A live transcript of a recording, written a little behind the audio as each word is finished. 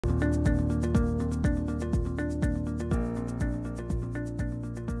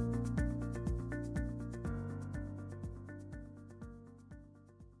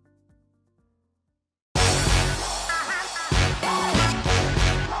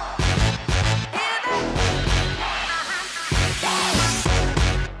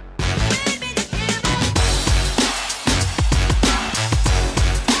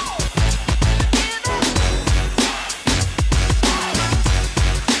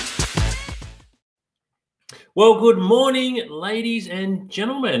Well, good morning, ladies and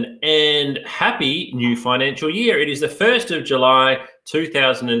gentlemen, and happy new financial year. It is the 1st of July,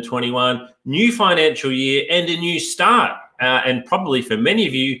 2021, new financial year and a new start. And probably for many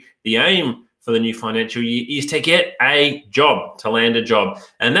of you, the aim for the new financial year is to get a job, to land a job.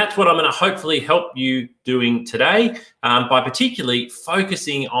 And that's what I'm going to hopefully help you doing today by particularly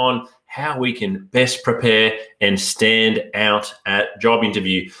focusing on how we can best prepare and stand out at job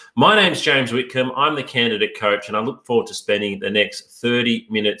interview. My name's James Whitcomb. I'm the candidate coach, and I look forward to spending the next 30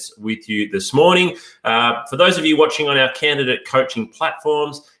 minutes with you this morning. For those of you watching on our candidate coaching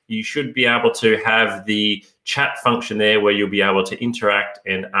platforms, you should be able to have the chat function there where you'll be able to interact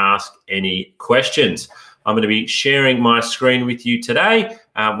and ask any questions. I'm going to be sharing my screen with you today.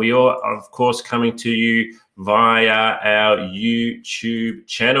 We are, of course, coming to you via our YouTube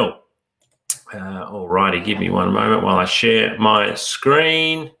channel. All righty, give me one moment while I share my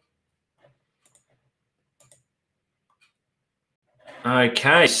screen.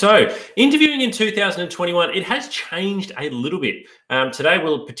 Okay, so interviewing in 2021, it has changed a little bit. Today,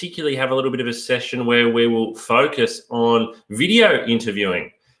 we'll particularly have a little bit of a session where we will focus on video interviewing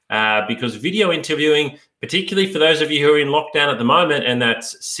because video interviewing, particularly for those of you who are in lockdown at the moment, and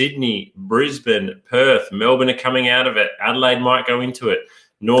that's Sydney, Brisbane, Perth, Melbourne are coming out of it, Adelaide might go into it,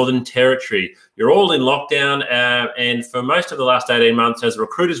 Northern Territory. You're all in lockdown, and for most of the last 18 months as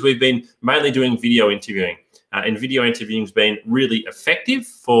recruiters, we've been mainly doing video interviewing. And video interviewing has been really effective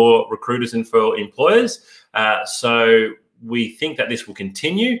for recruiters and for employers. So we think that this will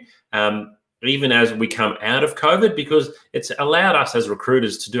continue even as we come out of COVID, because it's allowed us as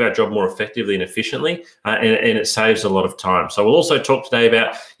recruiters to do our job more effectively and efficiently, and it saves a lot of time. So we'll also talk today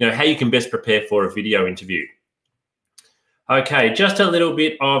about how you can best prepare for a video interview. Okay, just a little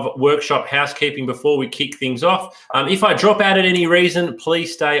bit of workshop housekeeping before we kick things off. If I drop out at any reason,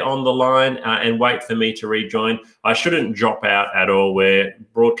 please stay on the line and wait for me to rejoin. I shouldn't drop out at all. We're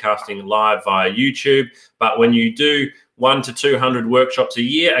broadcasting live via YouTube, but when you do 100 to 200 workshops a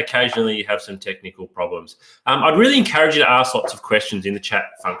year, occasionally you have some technical problems. I'd really encourage you to ask lots of questions in the chat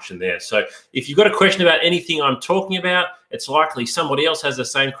function there. So if you've got a question about anything I'm talking about, it's likely somebody else has the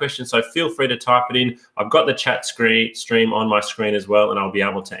same question, so feel free to type it in. I've got the chat stream on my screen as well, and I'll be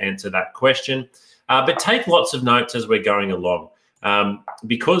able to answer that question. But take lots of notes as we're going along.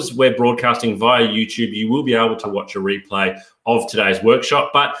 Because we're broadcasting via YouTube, you will be able to watch a replay of today's workshop.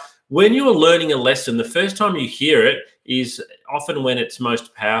 But when you're learning a lesson, the first time you hear it is often when it's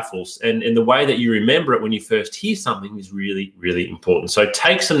most powerful, and the way that you remember it when you first hear something is really, really important. So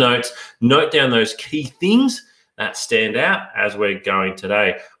take some notes, note down those key things that stand out as we're going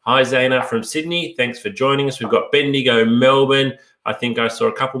today. Hi, Zaina from Sydney. Thanks for joining us. We've got Bendigo, Melbourne. I think I saw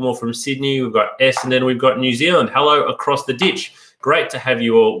a couple more from Sydney. We've got Essendon. We've got New Zealand. Hello across the ditch. Great to have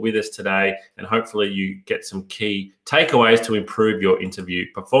you all with us today, and hopefully you get some key takeaways to improve your interview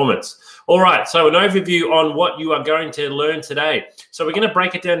performance. All right, so an overview on what you are going to learn today. So we're going to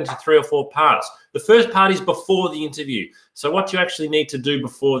break it down into 3 or 4 parts. The first part is before the interview. So what you actually need to do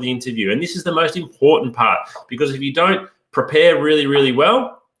before the interview. And this is the most important part, because if you don't prepare really, really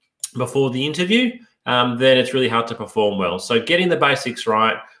well before the interview, then it's really hard to perform well. So getting the basics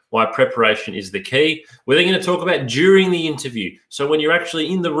right, why preparation is the key. We're then going to talk about during the interview. So when you're actually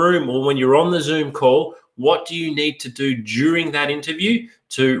in the room or when you're on the Zoom call, what do you need to do during that interview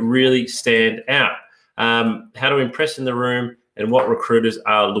to really stand out? How to impress in the room and what recruiters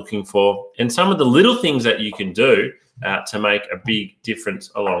are looking for, and some of the little things that you can do to make a big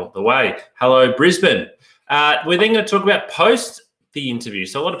difference along the way. Hello, Brisbane. We're then going to talk about post the interview.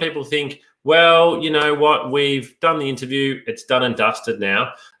 So a lot of people think, well, you know what, we've done the interview, it's done and dusted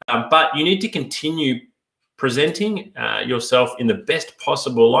now. But you need to continue presenting yourself in the best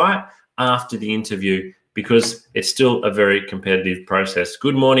possible light after the interview, because it's still a very competitive process.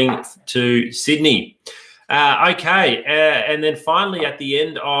 Good morning to Sydney. Okay, and then finally at the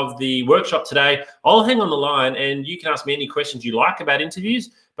end of the workshop today, I'll hang on the line and you can ask me any questions you like about interviews,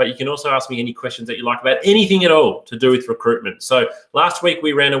 but you can also ask me any questions that you like about anything at all to do with recruitment. So last week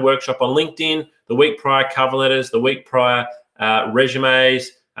we ran a workshop on LinkedIn, the week prior cover letters, the week prior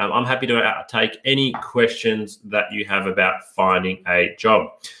resumes. I'm happy to take any questions that you have about finding a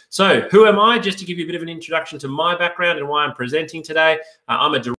job. So who am I? Just to give you a bit of an introduction to my background and why I'm presenting today.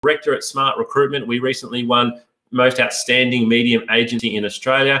 I'm a director at Smart Recruitment. We recently won Most Outstanding Medium Agency in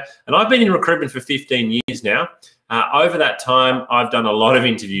Australia, and I've been in recruitment for 15 years now. Over that time, I've done a lot of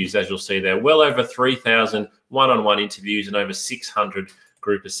interviews, as you'll see there, well over 3,000 one-on-one interviews and over 600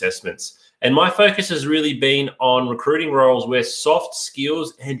 group assessments. And my focus has really been on recruiting roles where soft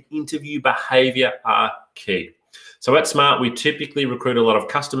skills and interview behavior are key. So at Smart, we typically recruit a lot of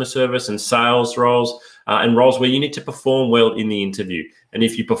customer service and sales roles and roles where you need to perform well in the interview. And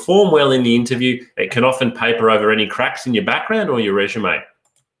if you perform well in the interview, it can often paper over any cracks in your background or your resume.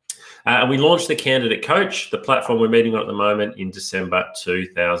 And we launched the Candidate Coach, the platform we're meeting on at the moment, in December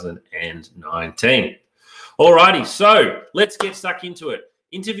 2019. Alrighty, so let's get stuck into it.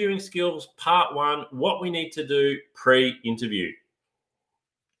 Interviewing skills, part 1, what we need to do pre-interview.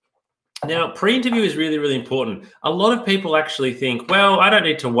 Now, pre-interview is really, really important. A lot of people actually think, well, I don't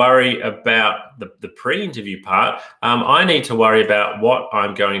need to worry about the pre-interview part. I need to worry about what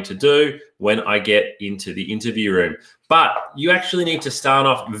I'm going to do when I get into the interview room. But you actually need to start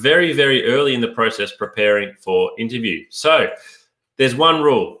off very, very early in the process preparing for interview. So there's one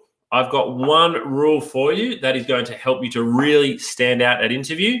rule. I've got one rule for you that is going to help you to really stand out at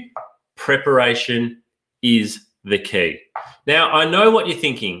interview. Preparation is the key. Now, I know what you're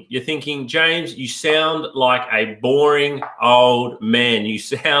thinking. You're thinking, James, you sound like a boring old man. You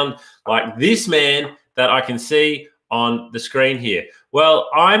sound like this man that I can see on the screen here. Well,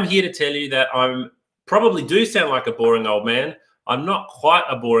 I'm here to tell you that I probably do sound like a boring old man. I'm not quite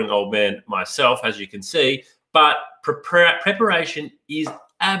a boring old man myself, as you can see, but preparation is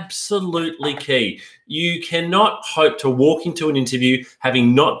absolutely key. You cannot hope to walk into an interview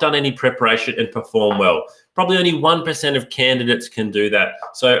having not done any preparation and perform well. Probably only 1% of candidates can do that.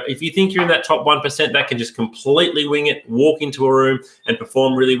 So if you think you're in that top 1% that can just completely wing it, walk into a room and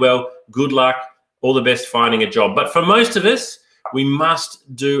perform really well, good luck, all the best finding a job. But for most of us, we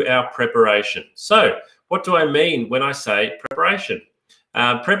must do our preparation. So what do I mean when I say preparation?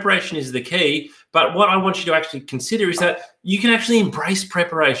 Preparation is the key, but what I want you to actually consider is that you can actually embrace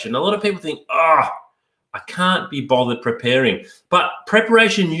preparation. A lot of people think, oh, I can't be bothered preparing, but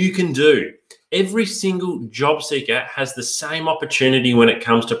preparation you can do. Every single job seeker has the same opportunity when it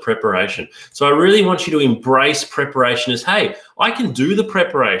comes to preparation. So I really want you to embrace preparation as, hey, I can do the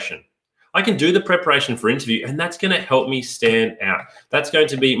preparation. I can do the preparation for interview, and that's going to help me stand out. That's going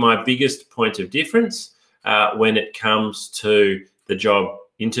to be my biggest point of difference when it comes to the job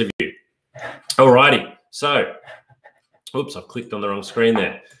interview. Alrighty, so, oops, I've clicked on the wrong screen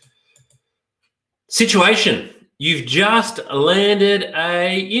there. Situation. You've just landed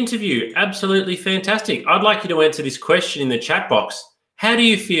an interview. Absolutely fantastic. I'd like you to answer this question in the chat box. How do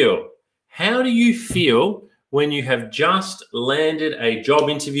you feel? How do you feel when you have just landed a job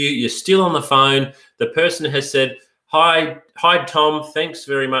interview? You're still on the phone. The person has said, hi, Tom. Thanks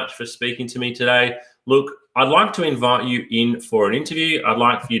very much for speaking to me today. Look, I'd like to invite you in for an interview. I'd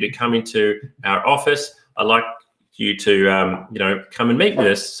like for you to come into our office. I'd like you to come and meet with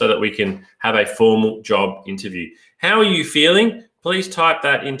us so that we can have a formal job interview. How are you feeling? Please type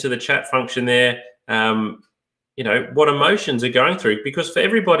that into the chat function there. What emotions are going through, because for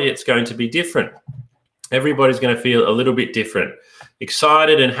everybody it's going to be different. Everybody's going to feel a little bit different.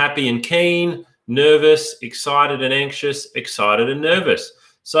 Excited and happy and keen, nervous, excited and anxious, excited and nervous.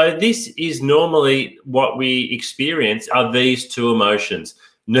 So this is normally what we experience are these two emotions.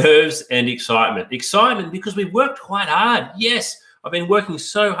 Nerves and excitement. Excitement because we've worked quite hard. Yes, I've been working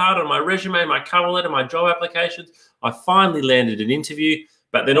so hard on my resume, my cover letter, my job applications. I finally landed an interview,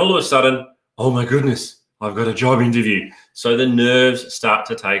 but then all of a sudden, oh my goodness, I've got a job interview. So the nerves start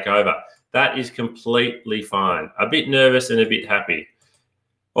to take over. That is completely fine. A bit nervous and a bit happy.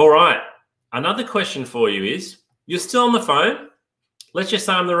 All right, another question for you is, you're still on the phone. Let's just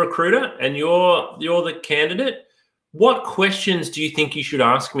say I'm the recruiter and you're the candidate. What questions do you think you should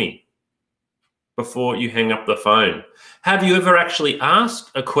ask me before you hang up the phone? Have you ever actually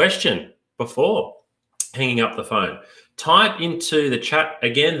asked a question before hanging up the phone? Type into the chat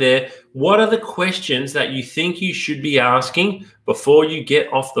again there, what are the questions that you think you should be asking before you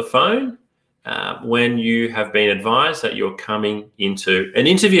get off the phone when you have been advised that you're coming into an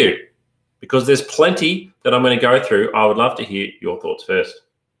interview? Because there's plenty that I'm going to go through. I would love to hear your thoughts first.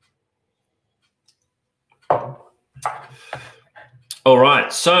 All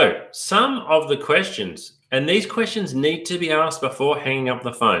right, so some of the questions, and these questions need to be asked before hanging up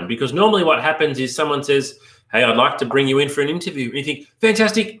the phone, because normally what happens is someone says, hey, I'd like to bring you in for an interview. And you think,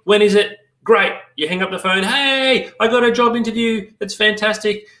 fantastic, when is it? Great. You hang up the phone, hey, I got a job interview. That's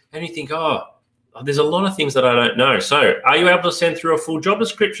fantastic. And you think, oh, there's a lot of things that I don't know. So are you able to send through a full job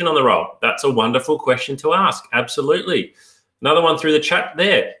description on the role? That's a wonderful question to ask. Absolutely. Another one through the chat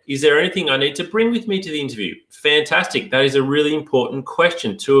there. Is there anything I need to bring with me to the interview? Fantastic. That is a really important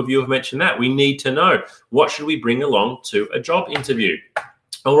question. Two of you have mentioned that. We need to know, what should we bring along to a job interview?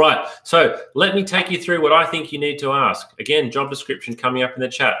 All right. So let me take you through what I think you need to ask. Again, job description coming up in the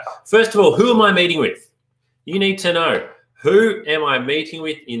chat. First of all, who am I meeting with? You need to know, Who am I meeting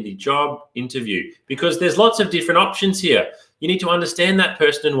with in the job interview? Because there's lots of different options here. You need to understand that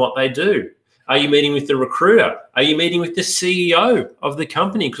person and what they do. Are you meeting with the recruiter? Are you meeting with the CEO of the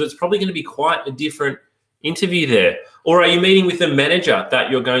company? Because it's probably going to be quite a different interview there. Or are you meeting with the manager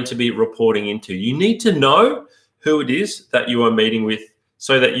that you're going to be reporting into? You need to know who it is that you are meeting with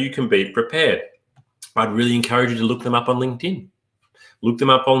so that you can be prepared. I'd really encourage you to look them up on LinkedIn. Look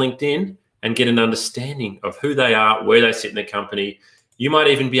them up on LinkedIn and get an understanding of who they are, where they sit in the company. You might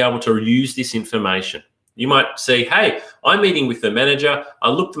even be able to use this information. You might say, hey, I'm meeting with the manager. I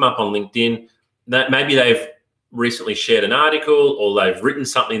looked them up on LinkedIn. That maybe they've recently shared an article or they've written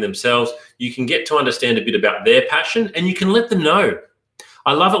something themselves. You can get to understand a bit about their passion and you can let them know.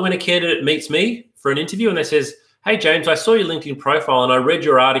 I love it when a candidate meets me for an interview and they says, hey, James, I saw your LinkedIn profile and I read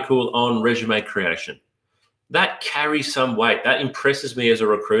your article on resume creation. That carries some weight. That impresses me as a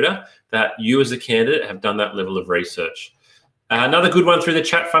recruiter that you as a candidate have done that level of research. Another good one through the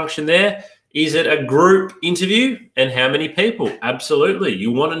chat function there. Is it a group interview and how many people? Absolutely.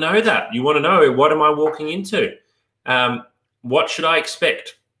 You want to know that. You want to know, what am I walking into? What should I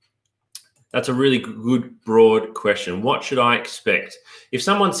expect? That's a really good, broad question. What should I expect? If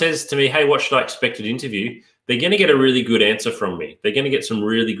someone says to me, hey, what should I expect at interview? They're going to get a really good answer from me. They're going to get some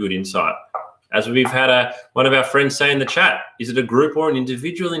really good insight. As we've had one of our friends say in the chat, is it a group or an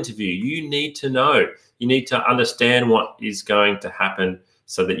individual interview? You need to know. You need to understand what is going to happen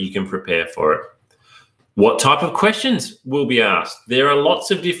so that you can prepare for it. What type of questions will be asked? There are lots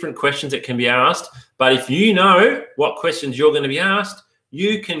of different questions that can be asked, but if you know what questions you're going to be asked,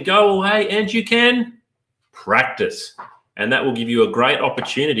 you can go away and you can practice. And that will give you a great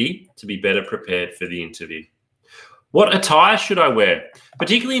opportunity to be better prepared for the interview. What attire should I wear?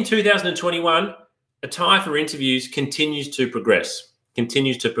 Particularly in 2021, attire for interviews continues to progress.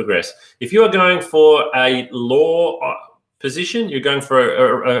 If you are going for a law position, you're going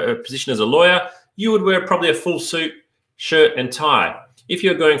for a position as a lawyer, you would wear probably a full suit, shirt and tie. If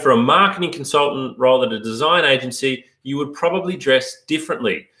you're going for a marketing consultant role at a design agency, you would probably dress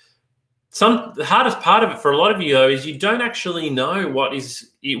differently. The hardest part of it for a lot of you, though, is you don't actually know what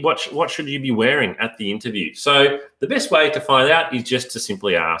should you be wearing at the interview. So the best way to find out is just to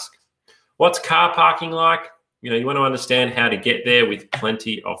simply ask. What's car parking like? You want to understand how to get there with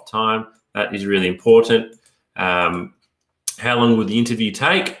plenty of time. That is really important. How long will the interview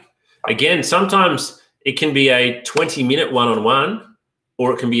take? Again, sometimes it can be a 20-minute one-on-one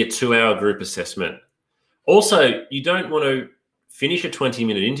or it can be a 2-hour group assessment. Also, you don't want to finish a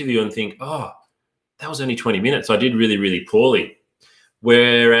 20-minute interview and think, oh, that was only 20 minutes. I did really, really poorly.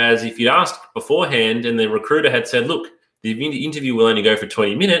 Whereas if you'd asked beforehand and the recruiter had said, look, the interview will only go for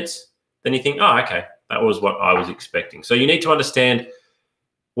 20 minutes, then you think, oh, okay, that was what I was expecting. So you need to understand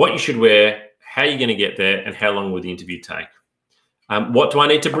what you should wear, how you're going to get there, and how long will the interview take. What do I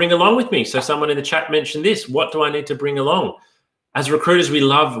need to bring along with me? So someone in the chat mentioned this. What do I need to bring along? As recruiters, we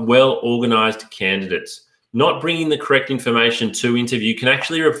love well-organized candidates. Not bringing the correct information to interview can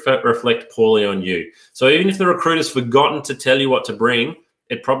actually reflect poorly on you. So even if the recruiter's forgotten to tell you what to bring,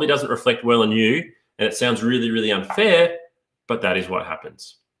 it probably doesn't reflect well on you, and it sounds really, really unfair, but that is what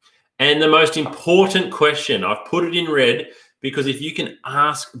happens. And the most important question, I've put it in red, because if you can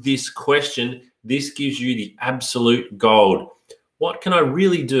ask this question, this gives you the absolute gold. What can I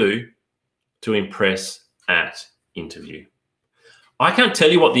really do to impress at interview? I can't tell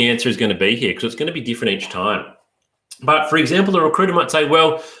you what the answer is going to be here because it's going to be different each time. But for example, the recruiter might say,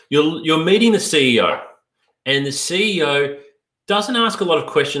 well, you're meeting the CEO and the CEO doesn't ask a lot of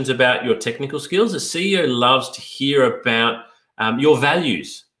questions about your technical skills. The CEO loves to hear about your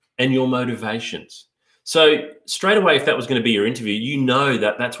values and your motivations. So straight away, if that was going to be your interview, you know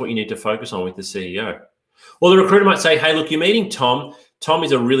that that's what you need to focus on with the CEO. Well, the recruiter might say, hey, look, you're meeting Tom. Tom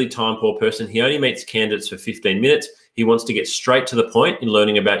is a really time-poor person. He only meets candidates for 15 minutes. He wants to get straight to the point in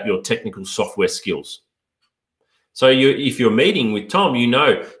learning about your technical software skills. So if you're meeting with Tom,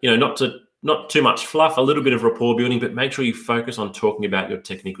 not too much fluff, a little bit of rapport building, but make sure you focus on talking about your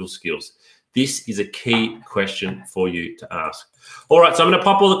technical skills. This is a key question for you to ask. All right, so I'm going to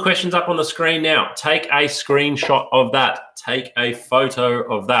pop all the questions up on the screen now. Take a screenshot of that. Take a photo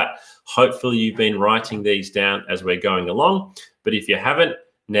of that. Hopefully you've been writing these down as we're going along, but if you haven't,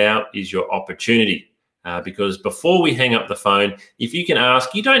 now is your opportunity. Because before we hang up the phone, if you can ask,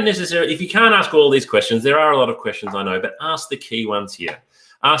 if you can't ask all these questions, there are a lot of questions I know, but ask the key ones here.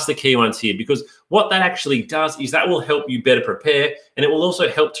 Ask the key ones here, because what that actually does is that will help you better prepare, and it will also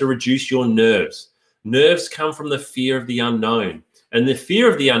help to reduce your nerves. Nerves come from the fear of the unknown, and the fear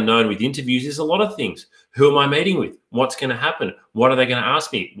of the unknown with interviews is a lot of things. Who am I meeting with? What's going to happen? What are they going to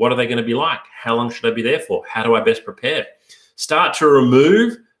ask me? What are they going to be like? How long should I be there for? How do I best prepare? start to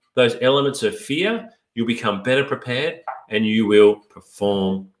remove those elements of fear, you'll become better prepared and you will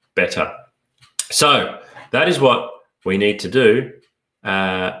perform better. So that is what we need to do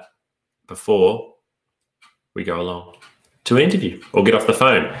before we go along to an interview or get off the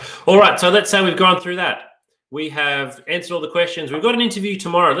phone. All right, so let's say we've gone through that. We have answered all the questions. We've got an interview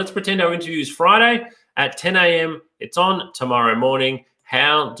tomorrow. Let's pretend our interview is Friday at 10 a.m. It's on tomorrow morning.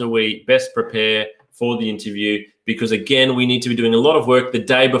 How do we best prepare for the interview? Because again, we need to be doing a lot of work the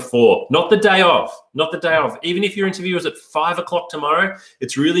day before, not the day of, not the day of. Even if your interview is at 5 o'clock tomorrow,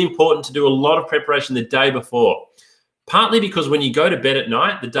 it's really important to do a lot of preparation the day before. Partly because when you go to bed at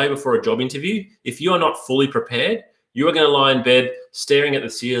night, the day before a job interview, if you are not fully prepared, you are going to lie in bed staring at the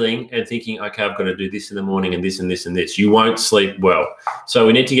ceiling and thinking, okay, I've got to do this in the morning and this and this and this. You won't sleep well. So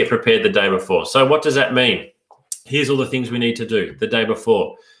we need to get prepared the day before. So what does that mean? Here's all the things we need to do the day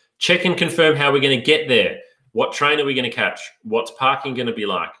before. Check and confirm how we're going to get there. What train are we going to catch? What's parking going to be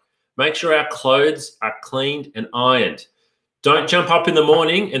like? Make sure our clothes are cleaned and ironed. Don't jump up in the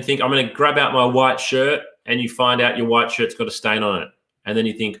morning and think, I'm going to grab out my white shirt, and you find out your white shirt's got a stain on it. And then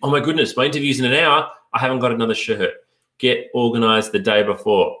you think, oh my goodness, my interview's in an hour. I haven't got another shirt. Get organized the day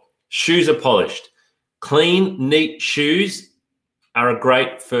before. Shoes are polished. Clean, neat shoes are a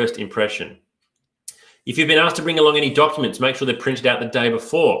great first impression. If you've been asked to bring along any documents, make sure they're printed out the day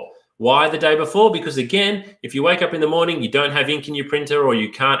before. Why the day before? Because again, if you wake up in the morning, you don't have ink in your printer or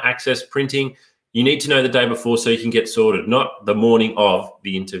you can't access printing, you need to know the day before so you can get sorted, not the morning of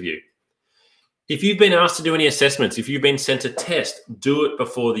the interview. If you've been asked to do any assessments, if you've been sent a test, do it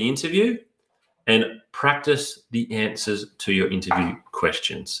before the interview and practice the answers to your interview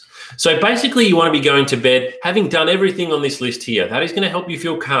questions. So basically, you want to be going to bed having done everything on this list here. That is going to help you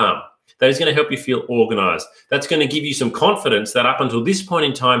feel calm. That is going to help you feel organized. That's going to give you some confidence that up until this point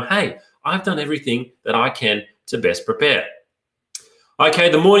in time, hey, I've done everything that I can to best prepare. Okay,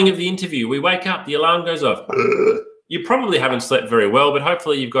 the morning of the interview, we wake up, the alarm goes off. You probably haven't slept very well, but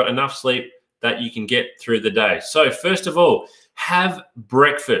hopefully you've got enough sleep that you can get through the day. So first of all, have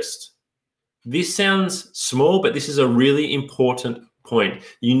breakfast. This sounds small, but this is a really important point.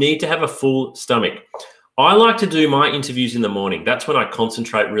 You need to have a full stomach. I like to do my interviews in the morning. That's when I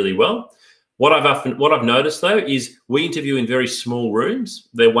concentrate really well. What I've noticed though is we interview in very small rooms.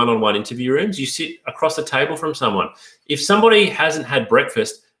 They're one-on-one interview rooms. You sit across the table from someone. If somebody hasn't had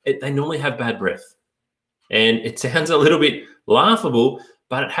breakfast, they normally have bad breath. And it sounds a little bit laughable,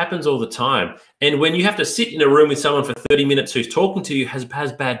 but it happens all the time. And when you have to sit in a room with someone for 30 minutes who's talking to you, has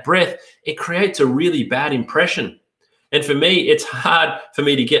bad breath, it creates a really bad impression. And for me, it's hard for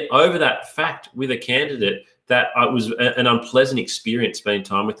me to get over that fact with a candidate that it was an unpleasant experience spending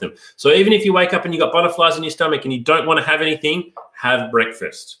time with them. So even if you wake up and you've got butterflies in your stomach and you don't want to have anything, have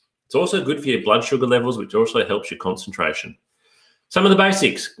breakfast. It's also good for your blood sugar levels, which also helps your concentration. Some of the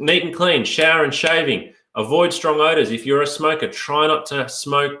basics: neat and clean, shower and shaving. Avoid strong odors. If you're a smoker, try not to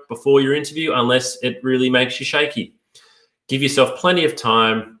smoke before your interview unless it really makes you shaky. Give yourself plenty of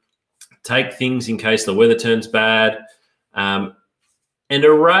time. Take things in case the weather turns bad. And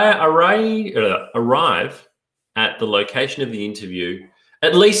arrive at the location of the interview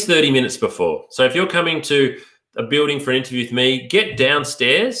at least 30 minutes before. So if you're coming to a building for an interview with me, get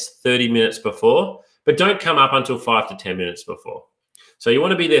downstairs 30 minutes before, but don't come up until 5 to 10 minutes before. So you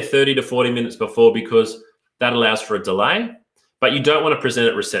want to be there 30 to 40 minutes before because that allows for a delay, but you don't want to present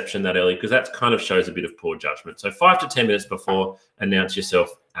at reception that early because that kind of shows a bit of poor judgment. So 5 to 10 minutes before, announce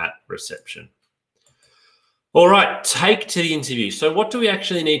yourself at reception. All right, take to the interview. So what do we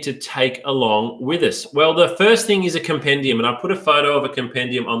actually need to take along with us? Well, the first thing is a compendium, and I put a photo of a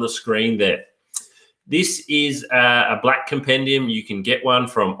compendium on the screen there. This is a black compendium. You can get one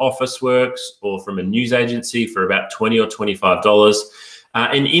from Officeworks or from a news agency for about $20 or $25.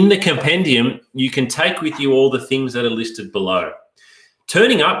 And in the compendium, you can take with you all the things that are listed below.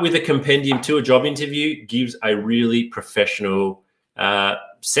 Turning up with a compendium to a job interview gives a really professional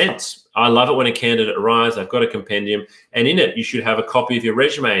sense. I love it when a candidate arrives, I've got a compendium, and in it you should have a copy of your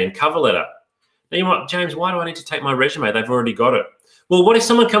resume and cover letter. Now you might, James, why do I need to take my resume? They've already got it. Well, what if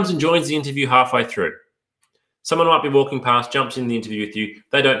someone comes and joins the interview halfway through? Someone might be walking past, jumps in the interview with you,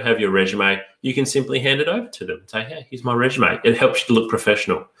 they don't have your resume. You can simply hand it over to them and say, hey, here's my resume. It helps you to look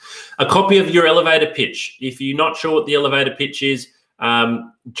professional. A copy of your elevator pitch. If you're not sure what the elevator pitch is,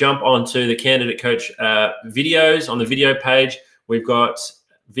 jump onto the Candidate Coach videos on the video page. We've got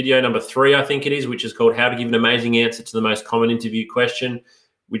video number 3, I think it is, which is called How to Give an Amazing Answer to the Most Common Interview Question,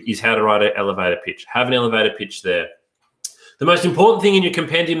 which is how to write an elevator pitch. Have an elevator pitch there. The most important thing in your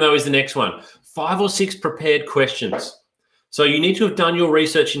compendium, though, is the next one. 5 or 6 prepared questions. So you need to have done your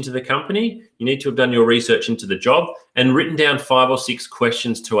research into the company, you need to have done your research into the job and written down 5 or 6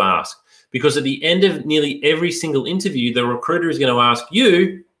 questions to ask. Because at the end of nearly every single interview, the recruiter is going to ask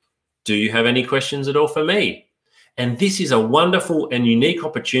you, do you have any questions at all for me? And this is a wonderful and unique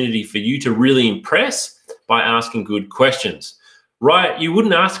opportunity for you to really impress by asking good questions. Right, you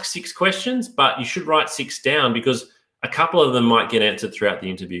wouldn't ask 6 questions, but you should write 6 down because a couple of them might get answered throughout the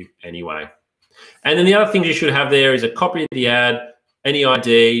interview anyway. And then the other things you should have there is a copy of the ad, any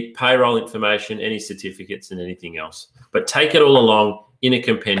ID, payroll information, any certificates, and anything else. But take it all along in a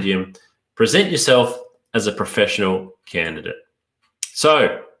compendium. Present yourself as a professional candidate.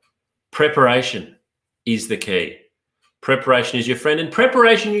 So, preparation is the key. Preparation is your friend, and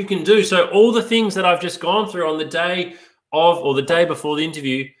preparation you can do. So all the things that I've just gone through on the day of or the day before the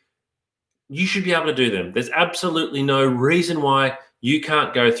interview, you should be able to do them. There's absolutely no reason why you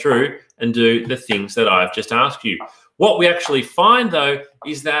can't go through and do the things that I've just asked you. What we actually find, though,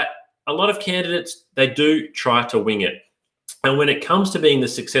 is that a lot of candidates, they do try to wing it. And when it comes to being the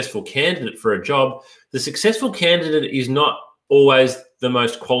successful candidate for a job, the successful candidate is not always the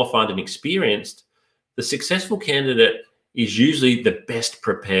most qualified and experienced. The successful candidate is usually the best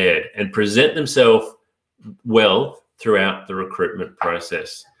prepared and present themselves well throughout the recruitment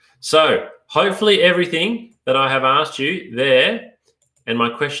process. So hopefully everything that I have asked you there, and my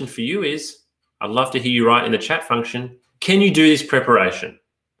question for you is, I'd love to hear you write in the chat function, can you do this preparation?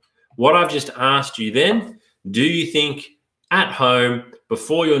 What I've just asked you then, do you think at home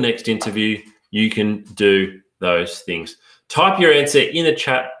before your next interview, you can do those things? Type your answer in the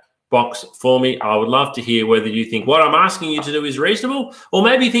chat box for me. I would love to hear whether you think what I'm asking you to do is reasonable, or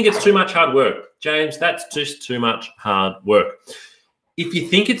maybe you think it's too much hard work. James, that's just too much hard work. If you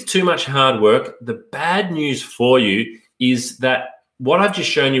think it's too much hard work, the bad news for you is that what I've just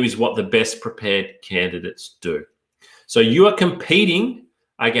shown you is what the best prepared candidates do. So you are competing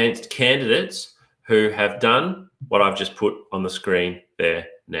against candidates who have done what I've just put on the screen there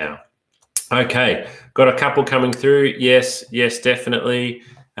now. Okay, got a couple coming through. Yes, definitely.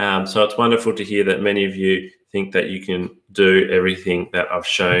 So it's wonderful to hear that many of you think that you can do everything that I've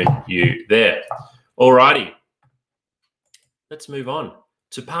shown you there. Alrighty, let's move on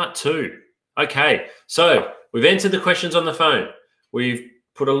to part 2. Okay, so we've answered the questions on the phone. We've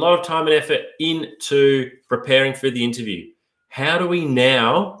put a lot of time and effort into preparing for the interview. How do we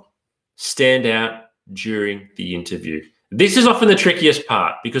now stand out during the interview? This is often the trickiest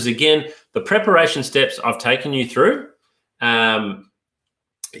part because, again, the preparation steps I've taken you through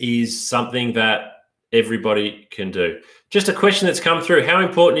is something that everybody can do. Just a question that's come through. How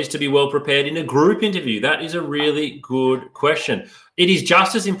important is to be well prepared in a group interview? That is a really good question. It is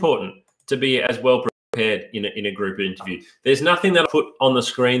just as important to be as well prepared in a group interview. There's nothing that I put on the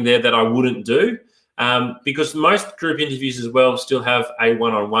screen there that I wouldn't do because most group interviews as well still have a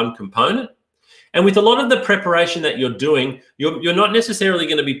one-on-one component. And with a lot of the preparation that you're doing, you're not necessarily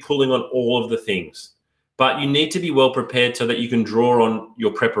going to be pulling on all of the things, but you need to be well prepared so that you can draw on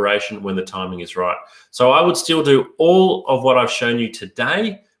your preparation when the timing is right. So I would still do all of what I've shown you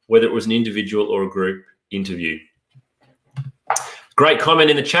today, whether it was an individual or a group interview. Great comment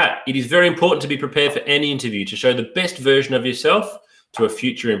in the chat. It is very important to be prepared for any interview to show the best version of yourself to a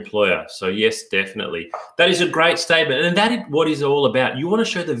future employer. So yes, definitely. That is a great statement. And that is what it's all about. You want to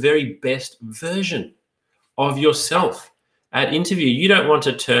show the very best version of yourself at interview. You don't want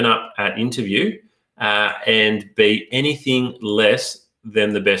to turn up at interview and be anything less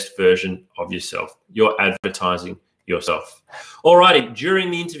than the best version of yourself. You're advertising yourself. All righty,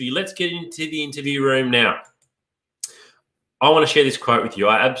 during the interview, let's get into the interview room now. I want to share this quote with you.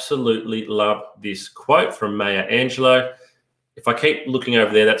 I absolutely love this quote from Maya Angelou. If I keep looking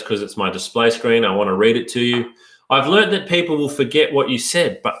over there, that's because it's my display screen. I want to read it to you. I've learned that people will forget what you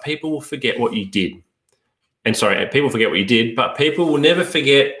said, but people will forget what you did. And sorry, people forget what you did, but people will never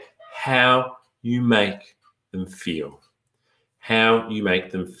forget how you make them feel. How you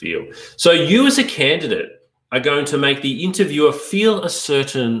make them feel. So you as a candidate are going to make the interviewer feel a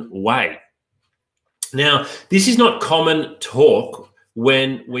certain way. Now, this is not common talk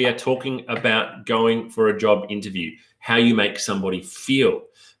when we are talking about going for a job interview, how you make somebody feel.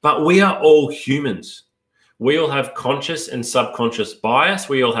 But we are all humans. We all have conscious and subconscious bias.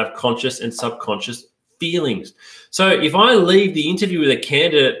 We all have conscious and subconscious feelings. So if I leave the interview with a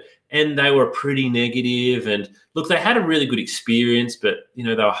candidate and they were pretty negative and look, they had a really good experience, but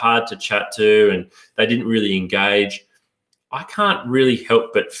they were hard to chat to and they didn't really engage, I can't really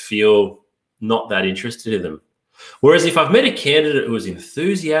help but feel not that interested in them. Whereas if I've met a candidate who was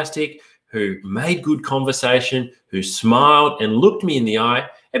enthusiastic, who made good conversation, who smiled and looked me in the eye,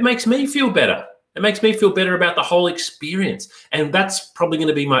 it makes me feel better. It makes me feel better about the whole experience. And that's probably going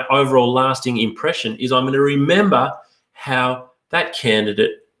to be my overall lasting impression, is I'm going to remember how that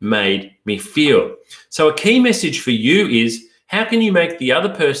candidate made me feel. So a key message for you is, how can you make the other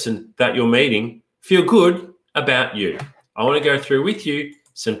person that you're meeting feel good about you? I want to go through with you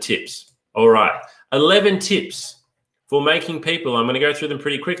some tips. All right, 11 tips for making people, I'm going to go through them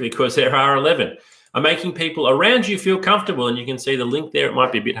pretty quickly because there are 11, are making people around you feel comfortable. And you can see the link there. It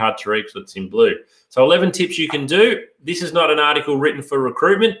might be a bit hard to read because it's in blue. So 11 tips you can do. This is not an article written for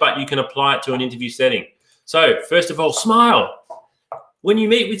recruitment, but you can apply it to an interview setting. So first of all, smile. When you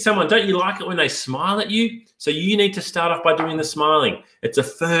meet with someone, don't you like it when they smile at you? So you need to start off by doing the smiling. It's a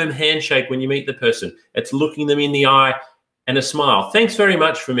firm handshake when you meet the person. It's looking them in the eye and a smile. Thanks very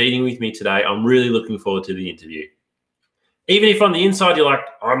much for meeting with me today. I'm really looking forward to the interview. Even if on the inside you're like,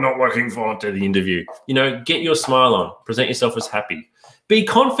 I'm not looking forward to the interview, get your smile on. Present yourself as happy. Be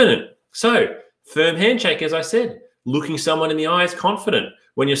confident. So firm handshake, as I said, looking someone in the eye is confident.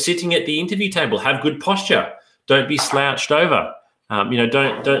 When you're sitting at the interview table, have good posture. Don't be slouched over.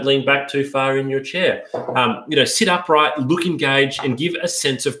 Don't lean back too far in your chair. Sit upright, look engaged, and give a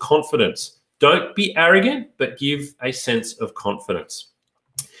sense of confidence. Don't be arrogant, but give a sense of confidence.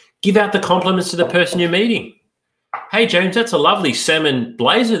 Give out the compliments to the person you're meeting. Hey, James, that's a lovely salmon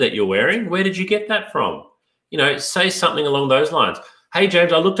blazer that you're wearing. Where did you get that from? Say something along those lines. Hey,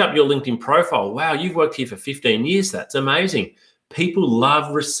 James, I looked up your LinkedIn profile. Wow, you've worked here for 15 years. That's amazing. People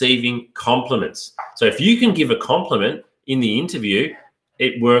love receiving compliments. So if you can give a compliment in the interview,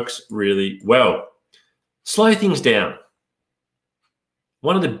 it works really well. Slow things down.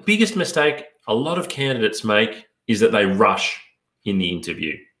 One of the biggest mistakes a lot of candidates make is that they rush in the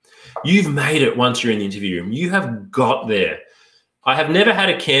interview. You've made it once you're in the interview room. You have got there. I have never had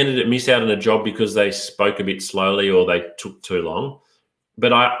a candidate miss out on a job because they spoke a bit slowly or they took too long.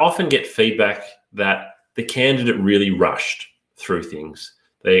 But I often get feedback that the candidate really rushed through things.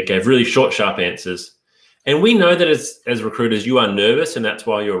 They gave really short, sharp answers. And we know that as recruiters, you are nervous and that's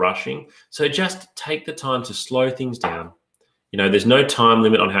why you're rushing. So just take the time to slow things down. There's no time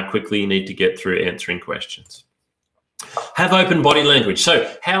limit on how quickly you need to get through answering questions. Have open body language.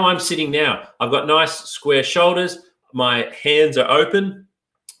 So how I'm sitting now, I've got nice square shoulders. My hands are open.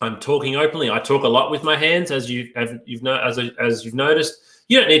 I'm talking openly. I talk a lot with my hands, as you've noticed.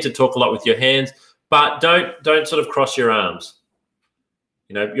 You don't need to talk a lot with your hands, but don't sort of cross your arms.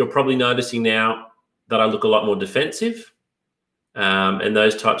 You're probably noticing now that I look a lot more defensive, and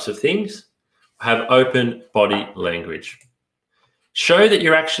those types of things. Have open body language. Show that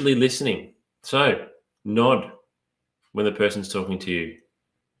you're actually listening. So nod when the person's talking to you.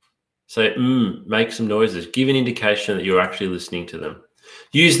 Say, make some noises. Give an indication that you're actually listening to them.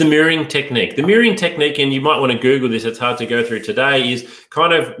 Use the mirroring technique. The mirroring technique, and you might want to Google this, it's hard to go through today, is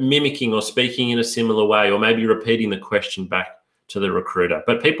kind of mimicking or speaking in a similar way, or maybe repeating the question back to the recruiter.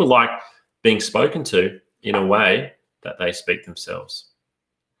 But people like being spoken to in a way that they speak themselves.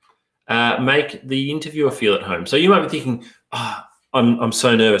 Make the interviewer feel at home. So you might be thinking, I'm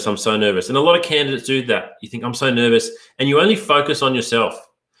so nervous, I'm so nervous. And a lot of candidates do that. You think, I'm so nervous, and you only focus on yourself.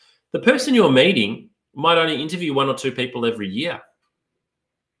 The person you're meeting might only interview 1 or 2 people every year.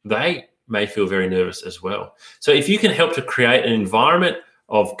 They may feel very nervous as well. So if you can help to create an environment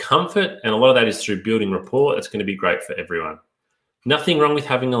of comfort, and a lot of that is through building rapport, it's going to be great for everyone. Nothing wrong with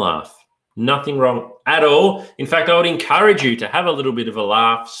having a laugh. Nothing wrong at all. In fact, I would encourage you to have a little bit of a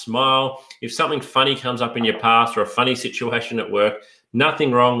laugh, smile. If something funny comes up in your past or a funny situation at work,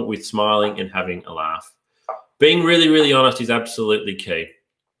 nothing wrong with smiling and having a laugh. Being really, really honest is absolutely key.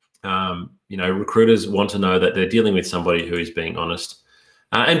 Recruiters want to know that they're dealing with somebody who is being honest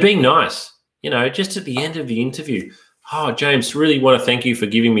and being nice. Just at the end of the interview, James, really want to thank you for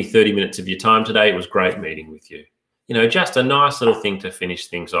giving me 30 minutes of your time today. It was great meeting with you. Just a nice little thing to finish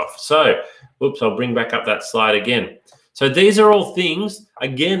things off. So, I'll bring back up that slide again. So these are all things,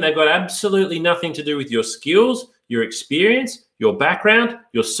 again, they've got absolutely nothing to do with your skills, your experience, your background,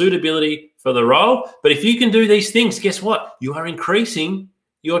 your suitability for the role. But if you can do these things, guess what? You are increasing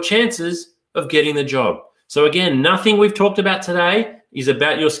your chances of getting the job. So again, nothing we've talked about today is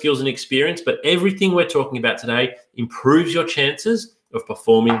about your skills and experience, but everything we're talking about today improves your chances of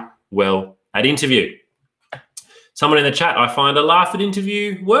performing well at interview. Someone in the chat, I find a laugh at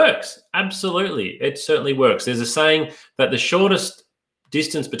interview works. Absolutely, it certainly works. There's a saying that the shortest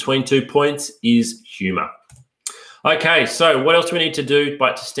distance between 2 points is humor. Okay, so what else do we need to do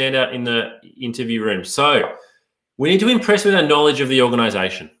to stand out in the interview room? So we need to impress with our knowledge of the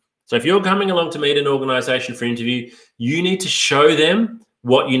organization. So if you're coming along to meet an organization for interview, you need to show them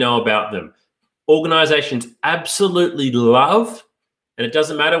what you know about them. Organizations absolutely love And it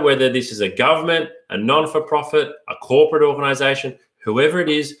doesn't matter whether this is a government, a non-for-profit, a corporate organization, whoever it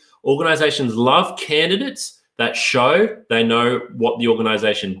is, organizations love candidates that show they know what the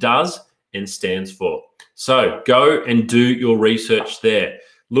organization does and stands for. So go and do your research there.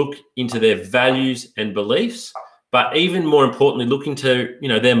 Look into their values and beliefs, but even more importantly, look into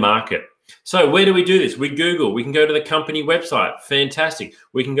their market. So where do we do this? We Google. We can go to the company website. Fantastic.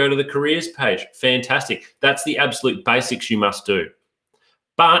 We can go to the careers page. Fantastic. That's the absolute basics you must do.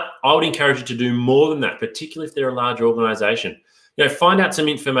 But I would encourage you to do more than that, particularly if they're a large organization. Find out some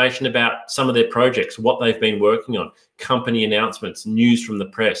information about some of their projects, what they've been working on, company announcements, news from the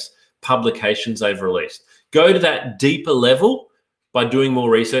press, publications they've released. Go to that deeper level by doing more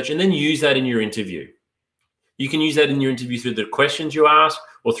research, and then use that in your interview. You can use that in your interview through the questions you ask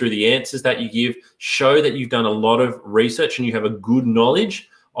or through the answers that you give. Show that you've done a lot of research and you have a good knowledge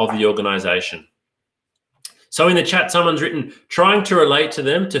of the organization. So in the chat, someone's written, trying to relate to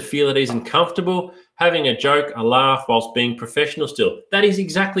them to feel at ease and comfortable, having a joke, a laugh whilst being professional still. That is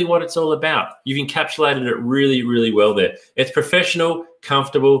exactly what it's all about. You've encapsulated it really, really well there. It's professional,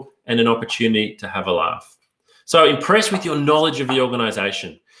 comfortable, and an opportunity to have a laugh. So impress with your knowledge of the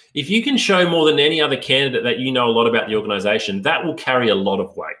organization. If you can show more than any other candidate that you know a lot about the organization, that will carry a lot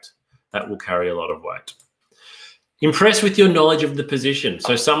of weight. That will carry a lot of weight. Impress with your knowledge of the position.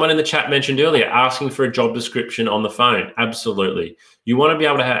 So someone in the chat mentioned earlier, asking for a job description on the phone. Absolutely. You want to be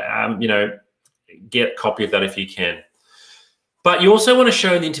able to, get a copy of that if you can. But you also want to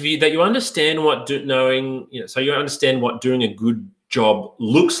show in the interview that you understand what you understand what doing a good job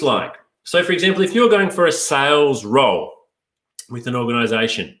looks like. So for example, if you're going for a sales role with an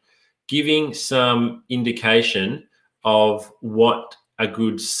organization, giving some indication of what a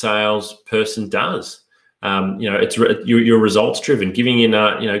good salesperson does. You're results driven, giving an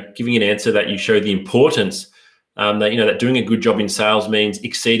answer that you show the importance that doing a good job in sales means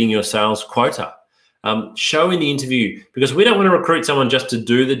exceeding your sales quota. Show in the interview, because we don't want to recruit someone just to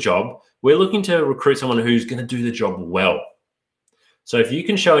do the job. We're looking to recruit someone who's going to do the job well. So if you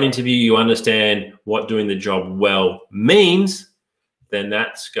can show an interview you understand what doing the job well means, then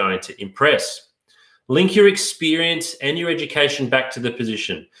that's going to impress. Link your experience and your education back to the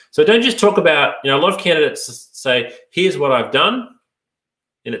position. So don't just talk about, a lot of candidates say, here's what I've done,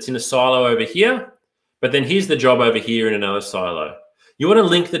 and it's in a silo over here, but then here's the job over here in another silo. You want to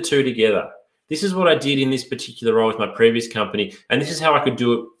link the two together. This is what I did in this particular role with my previous company, and this is how I could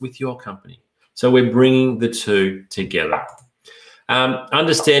do it with your company. So we're bringing the two together.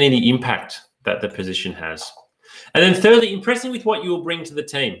 Understanding the impact that the position has. And then thirdly, impressing with what you will bring to the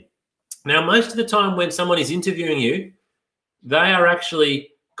team. Now, most of the time when someone is interviewing you, they are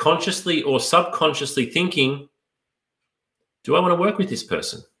actually consciously or subconsciously thinking, do I want to work with this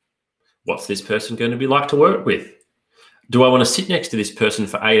person? What's this person going to be like to work with? Do I want to sit next to this person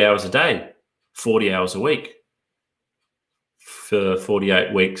for 8 hours a day, 40 hours a week, for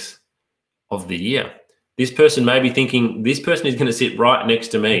 48 weeks of the year? This person may be thinking, this person is going to sit right next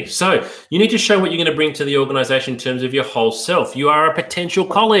to me. So you need to show what you're going to bring to the organization in terms of your whole self. You are a potential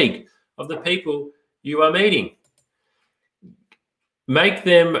colleague of the people you are meeting. Make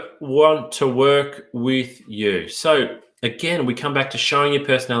them want to work with you. So again, we come back to showing your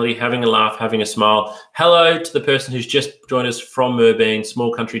personality, having a laugh, having a smile. Hello to the person who's just joined us from Merbeen,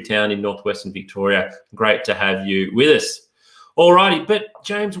 small country town in northwestern Victoria. Great to have you with us. All righty, but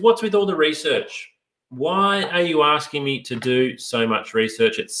James, what's with all the research? Why are you asking me to do so much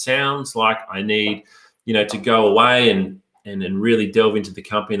research? It sounds like I need, to go away and really delve into the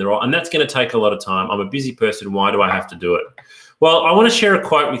company and the role, and that's going to take a lot of time. I'm a busy person. Why do I have to do it? Well, I want to share a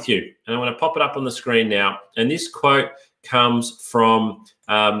quote with you, and I want to pop it up on the screen now. And this quote comes from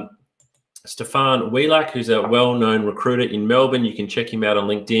Stefan Wheelak, who's a well-known recruiter in Melbourne. You can check him out on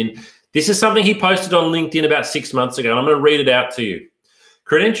LinkedIn. This is something he posted on LinkedIn about 6 months ago, and I'm going to read it out to you.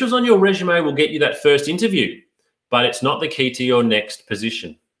 Credentials on your resume will get you that first interview, but it's not the key to your next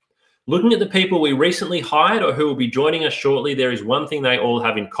position. Looking at the people we recently hired or who will be joining us shortly, there is one thing they all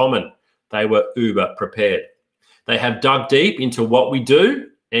have in common. They were uber prepared. They have dug deep into what we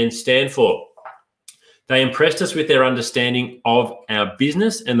do and stand for. They impressed us with their understanding of our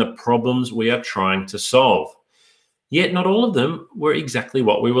business and the problems we are trying to solve. Yet not all of them were exactly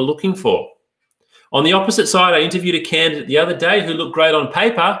what we were looking for. On the opposite side, I interviewed a candidate the other day who looked great on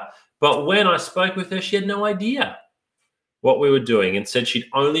paper, but when I spoke with her, she had no idea what we were doing and said she'd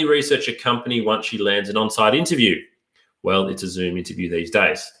only research a company once she lands an on-site interview. Well, it's a Zoom interview these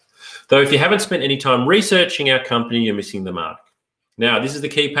days. Though if you haven't spent any time researching our company, you're missing the mark. Now, this is the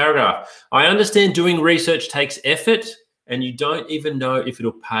key paragraph. I understand doing research takes effort and you don't even know if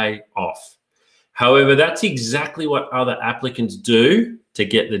it'll pay off. However, that's exactly what other applicants do to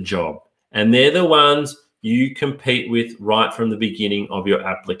get the job. And they're the ones you compete with right from the beginning of your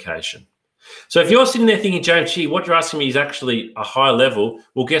application. So if you're sitting there thinking, James, gee, what you're asking me is actually a high level,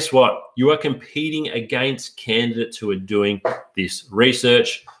 well, guess what? You are competing against candidates who are doing this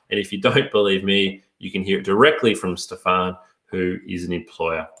research. And if you don't believe me, you can hear it directly from Stefan, who is an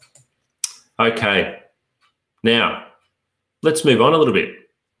employer. Okay, now let's move on a little bit.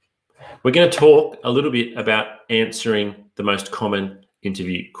 We're going to talk a little bit about answering the most common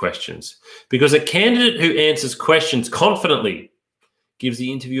interview questions, because a candidate who answers questions confidently gives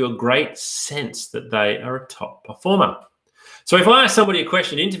the interviewer a great sense that they are a top performer. So if I ask somebody a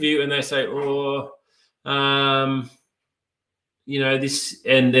question interview and they say, this,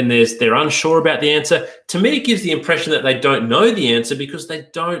 and then they're unsure about the answer, to me, it gives the impression that they don't know the answer because they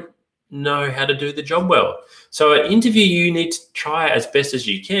don't know how to do the job well. So an interview, you need to try as best as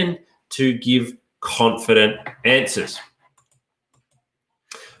you can to give confident answers.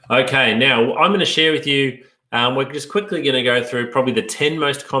 Okay, now I'm going to share with you, we're just quickly going to go through probably the 10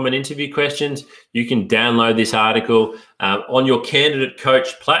 most common interview questions. You can download this article on your Candidate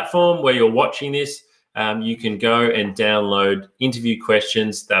Coach platform where you're watching this. You can go and download interview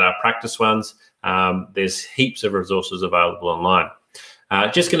questions that are practice ones. There's heaps of resources available online.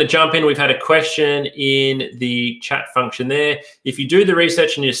 Just going to jump in. We've had a question in the chat function there. If you do the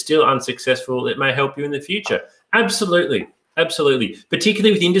research and you're still unsuccessful, it may help you in the future. Absolutely, absolutely,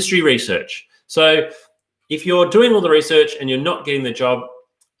 particularly with industry research. So if you're doing all the research and you're not getting the job,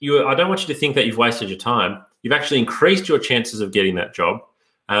 I don't want you to think that you've wasted your time. You've actually increased your chances of getting that job.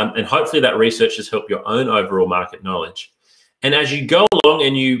 And hopefully that research has helped your own overall market knowledge. And as you go along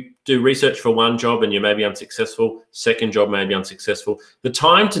and you do research for one job and you may be unsuccessful, second job may be unsuccessful, the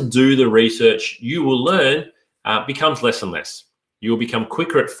time to do the research you will learn becomes less and less. You will become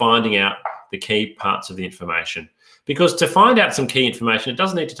quicker at finding out the key parts of the information. Because to find out some key information, it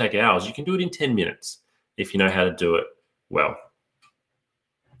doesn't need to take hours. You can do it in 10 minutes if you know how to do it well.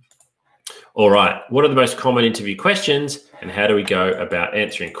 All right, what are the most common interview questions and how do we go about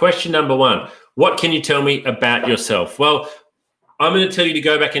answering? Question number one, what can you tell me about yourself? Well, I'm going to tell you to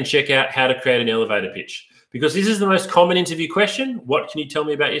go back and check out how to create an elevator pitch, because this is the most common interview question. What can you tell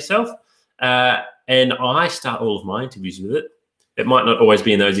me about yourself? And I start all of my interviews with it. It might not always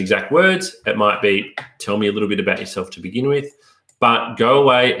be in those exact words. It might be, tell me a little bit about yourself to begin with, but go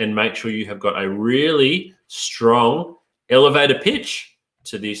away and make sure you have got a really strong elevator pitch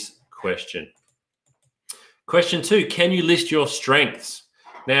to this question. Question two, can you list your strengths?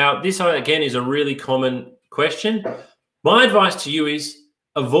 Now, this again is a really common question. My advice to you is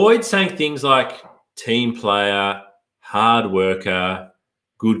avoid saying things like team player, hard worker,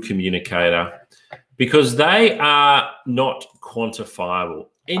 good communicator, because they are not quantifiable.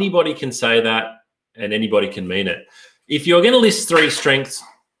 Anybody can say that and anybody can mean it. If you're going to list 3 strengths,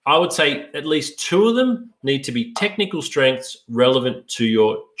 I would say at least 2 of them need to be technical strengths relevant to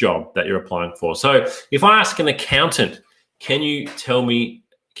your job that you're applying for. So if I ask an accountant, can you tell me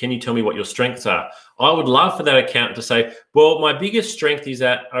what your strengths are? I would love for that accountant to say, well, my biggest strength is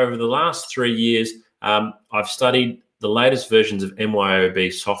that over the last 3 years, I've studied the latest versions of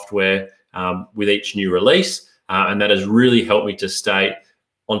MYOB software with each new release, and that has really helped me to stay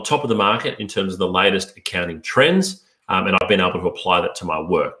on top of the market in terms of the latest accounting trends, and I've been able to apply that to my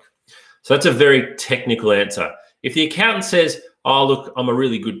work. So that's a very technical answer. If the accountant says, oh, look, I'm a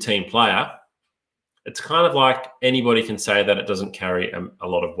really good team player, it's kind of like anybody can say that. It doesn't carry a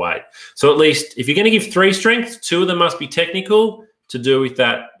lot of weight. So at least if you're going to give 3 strengths, 2 of them must be technical to do with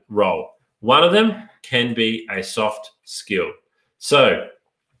that role. One of them can be a soft skill. So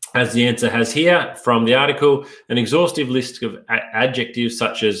as the answer has here from the article, an exhaustive list of adjectives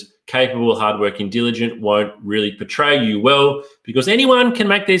such as capable, hardworking, diligent won't really portray you well, because anyone can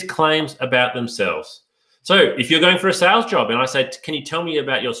make these claims about themselves. So if you're going for a sales job and I say, can you tell me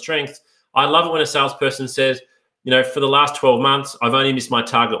about your strengths? I love it when a salesperson says, for the last 12 months, I've only missed my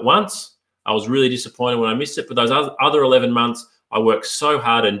target once. I was really disappointed when I missed it. But those other 11 months, I worked so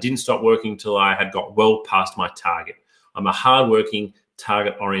hard and didn't stop working until I had got well past my target. I'm a hardworking,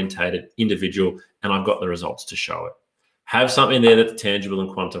 target-orientated individual, and I've got the results to show it. Have something there that's tangible and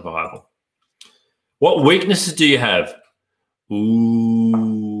quantifiable. What weaknesses do you have?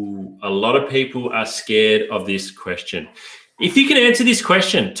 Ooh, a lot of people are scared of this question. If you can answer this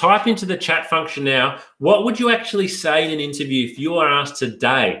question, type into the chat function now, what would you actually say in an interview if you are asked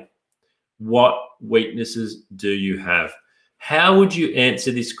today, what weaknesses do you have? How would you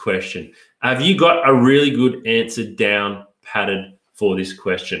answer this question? Have you got a really good answer down patted for this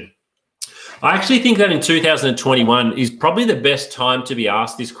question? I actually think that in 2021 is probably the best time to be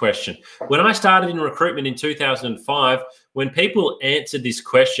asked this question. When I started in recruitment in 2005, when people answered this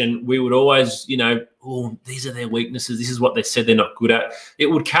question, we would always, oh, these are their weaknesses. This is what they said they're not good at. It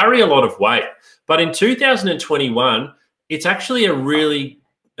would carry a lot of weight. But in 2021, it's actually a really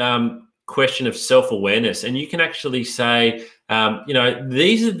question of self-awareness. And you can actually say,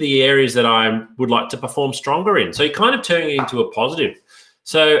 these are the areas that I would like to perform stronger in. So you're kind of turning it into a positive.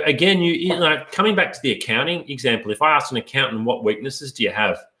 So again, coming back to the accounting example, if I ask an accountant, what weaknesses do you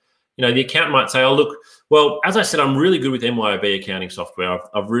have? The accountant might say, oh, look, well, as I said, I'm really good with MYOB accounting software.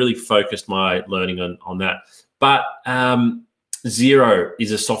 I've really focused my learning on that. But Xero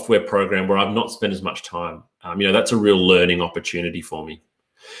is a software program where I've not spent as much time. That's a real learning opportunity for me.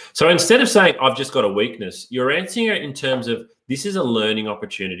 So instead of saying, I've just got a weakness, you're answering it in terms of, this is a learning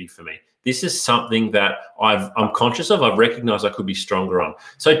opportunity for me. This is something that I'm conscious of, I've recognized I could be stronger on.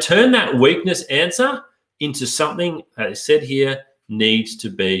 So turn that weakness answer into something that is said here needs to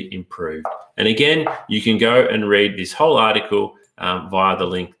be improved. And again, you can go and read this whole article via the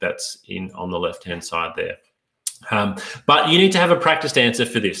link that's on the left-hand side there. But you need to have a practiced answer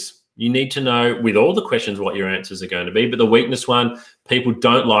for this. You need to know with all the questions what your answers are going to be. But the weakness one, people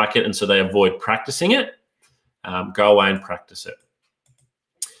don't like it, and so they avoid practicing it. Go away and practice it.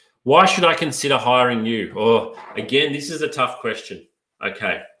 Why should I consider hiring you? Oh, again, this is a tough question.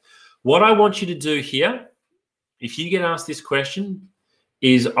 Okay. What I want you to do here, if you get asked this question,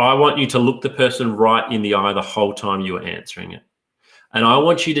 is I want you to look the person right in the eye the whole time you are answering it. And I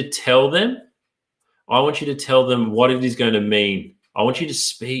want you to tell them what it is going to mean. I want you to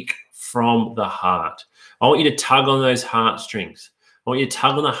speak from the heart. I want you to tug on those heartstrings. I want you to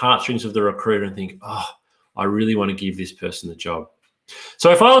tug on the heartstrings of the recruiter and think, oh, I really want to give this person the job.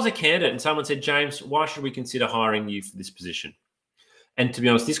 So if I was a candidate and someone said, James, why should we consider hiring you for this position? And to be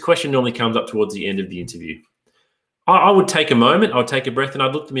honest, this question normally comes up towards the end of the interview. I would take a moment, I would take a breath, and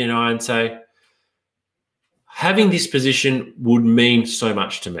I'd look them in the eye and say, having this position would mean so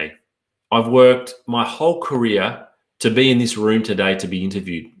much to me. I've worked my whole career to be in this room today to be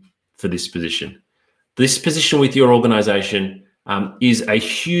interviewed for this position. This position with your organization is a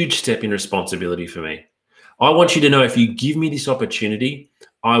huge step in responsibility for me. I want you to know if you give me this opportunity,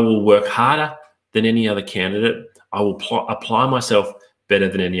 I will work harder than any other candidate. I will apply myself better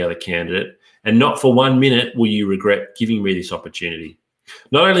than any other candidate. And not for 1 minute will you regret giving me this opportunity.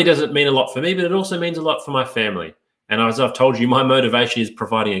 Not only does it mean a lot for me, but it also means a lot for my family. And as I've told you, my motivation is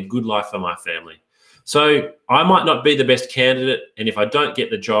providing a good life for my family. So I might not be the best candidate, and if I don't get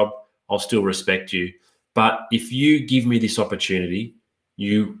the job, I'll still respect you. But if you give me this opportunity,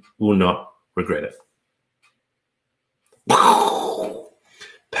 you will not regret it.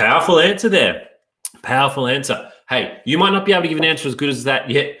 Powerful answer there. Powerful answer. Hey, you might not be able to give an answer as good as that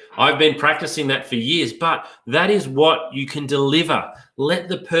yet. I've been practicing that for years, but that is what you can deliver. Let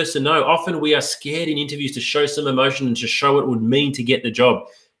the person know. Often we are scared in interviews to show some emotion and to show what it would mean to get the job.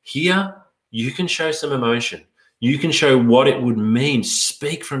 Here, you can show some emotion. You can show what it would mean.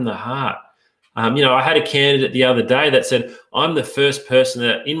 Speak from the heart. I had a candidate the other day that said, I'm the first person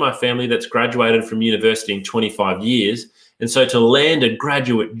in my family that's graduated from university in 25 years. And so to land a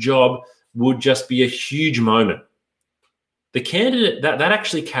graduate job would just be a huge moment. The candidate, that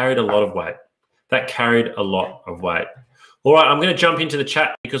actually carried a lot of weight. That carried a lot of weight. All right, I'm going to jump into the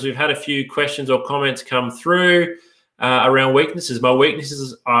chat because we've had a few questions or comments come through around weaknesses. My weaknesses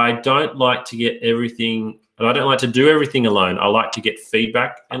is I don't like to get everything, and I don't like to do everything alone. I like to get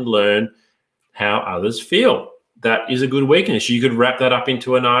feedback and learn how others feel. That is a good weakness. You could wrap that up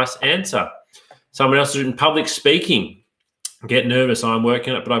into a nice answer. Someone else is in public speaking. Get nervous. I'm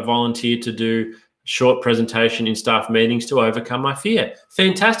working on it, but I volunteered to do short presentation in staff meetings to overcome my fear.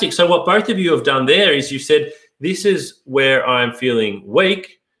 Fantastic. So what both of you have done there is you've said, this is where I'm feeling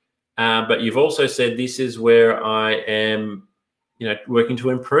weak, but you've also said this is where I am, working to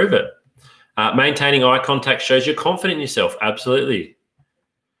improve it. Maintaining eye contact shows you're confident in yourself. Absolutely.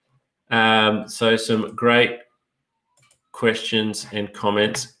 So some great questions and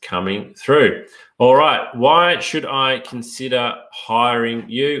comments coming through. All right. Why should I consider hiring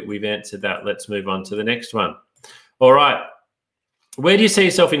you? We've answered that. Let's move on to the next one. All right. Where do you see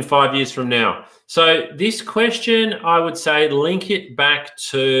yourself in 5 years from now? So this question, I would say, link it back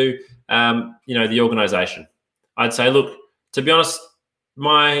to, the organization. I'd say, look, to be honest,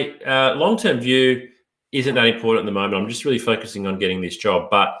 my long-term view isn't that important at the moment. I'm just really focusing on getting this job.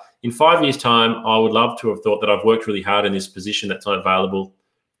 But in 5 years' time, I would love to have thought that I've worked really hard in this position that's not available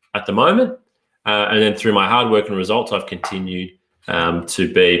at the moment. And then through my hard work and results, I've continued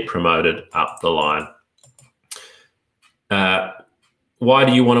to be promoted up the line. why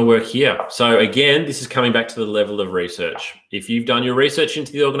do you want to work here? So again, this is coming back to the level of research. If you've done your research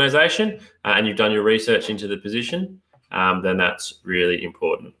into the organization and you've done your research into the position, then that's really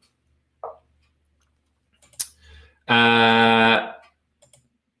important.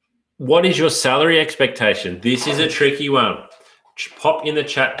 What is your salary expectation? This is a tricky one. Pop in the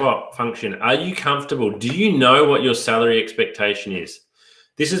chat box function. Are you comfortable? Do you know what your salary expectation is?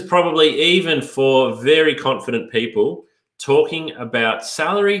 This is probably, even for very confident people, talking about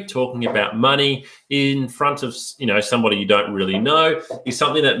salary, talking about money in front of, somebody you don't really know is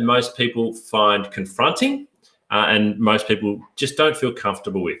something that most people find confronting and most people just don't feel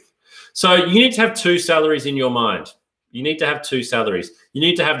comfortable with. So you need to have two salaries in your mind. You need to have two salaries. You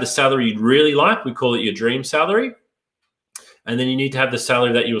need to have the salary you'd really like. We call it your dream salary. And then you need to have the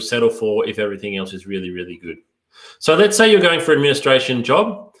salary that you'll settle for if everything else is really, really good. So let's say you're going for an administration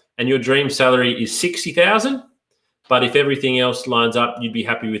job and your dream salary is 60,000, but if everything else lines up, you'd be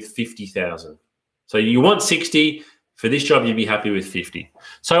happy with 50,000. So you want 60 for this job, you'd be happy with 50.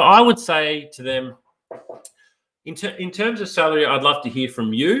 So I would say to them, in terms of salary, I'd love to hear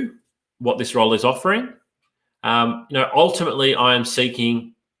from you what this role is offering. Ultimately, I am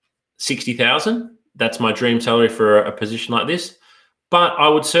seeking 60,000. That's my dream salary for a position like this. But I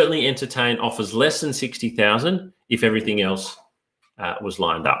would certainly entertain offers less than 60,000 if everything else was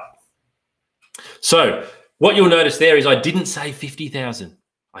lined up. So what you'll notice there is I didn't say 50,000.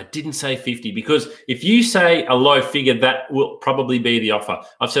 I didn't say 50, because if you say a low figure, that will probably be the offer.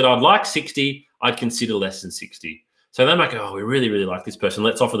 I've said I'd like 60. I'd consider less than 60. So they might go, oh, we really, really like this person.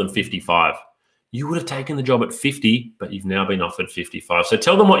 Let's offer them 55. You would have taken the job at 50, but you've now been offered 55. So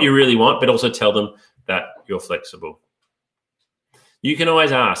tell them what you really want, but also tell them that you're flexible. You can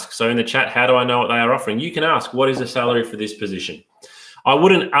always ask. So in the chat, how do I know what they are offering? You can ask, what is the salary for this position? I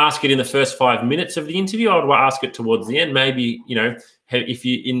wouldn't ask it in the first 5 minutes of the interview. I would ask it towards the end. Maybe, if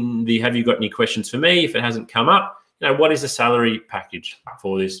you have you got any questions for me? If it hasn't come up, what is the salary package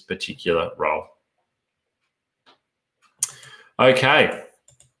for this particular role? Okay.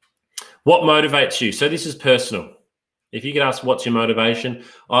 What motivates you? So this is personal. If you could ask what's your motivation,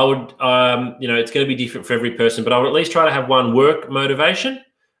 I would, it's going to be different for every person, but I would at least try to have one work motivation,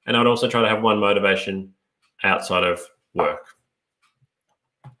 and I'd also try to have one motivation outside of work.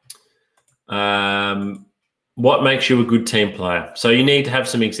 What makes you a good team player? So you need to have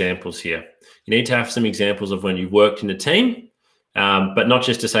some examples here. You need to have some examples of when you've worked in a team, but not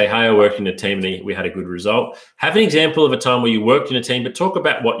just to say, hey, I worked in a team and we had a good result. Have an example of a time where you worked in a team, but talk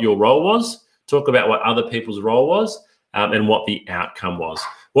about what your role was, talk about what other people's role was, and what the outcome was.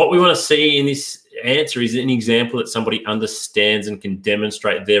 What we want to see in this answer is an example that somebody understands and can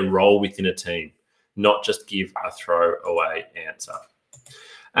demonstrate their role within a team, not just give a throwaway answer.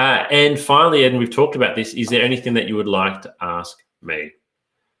 And finally, Ed, and we've talked about this, is there anything that you would like to ask me?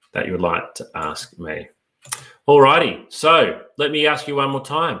 All righty. So let me ask you one more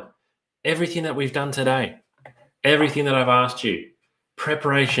time. Everything that we've done today, everything that I've asked you,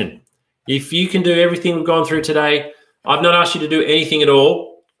 preparation. If you can do everything we've gone through today, I've not asked you to do anything at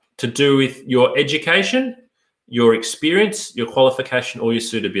all to do with your education, your experience, your qualification, or your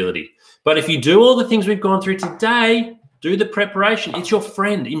suitability. But if you do all the things we've gone through today, do the preparation. It's your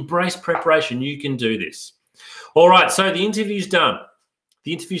friend. Embrace preparation. You can do this. All right, so the interview's done.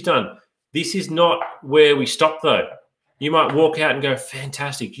 The interview's done. This is not where we stop, though. You might walk out and go,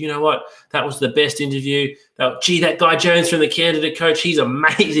 fantastic. You know what? That was the best interview. Gee, that guy Jones from the candidate coach, he's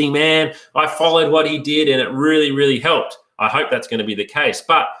amazing, man. I followed what he did and it really, really helped. I hope that's going to be the case.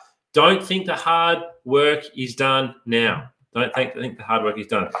 But don't think the hard work is done now. Don't think the hard work is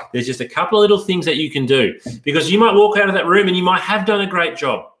done. There's just a couple of little things that you can do, because you might walk out of that room and you might have done a great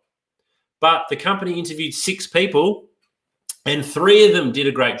job. But the company interviewed 6 people and 3 of them did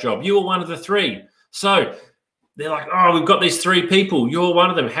a great job. You were one of the 3. So they're like, oh, we've got these 3 people. You're one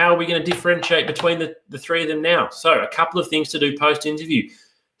of them. How are we going to differentiate between the 3 of them now? So a couple of things to do post-interview.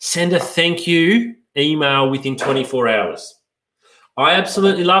 Send a thank you email within 24 hours. I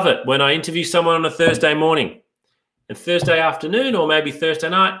absolutely love it when I interview someone on a Thursday morning, and Thursday afternoon or maybe Thursday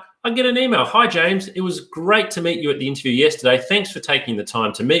night, I get an email. Hi, James. It was great to meet you at the interview yesterday. Thanks for taking the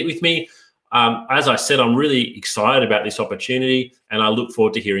time to meet with me. As I said, I'm really excited about this opportunity and I look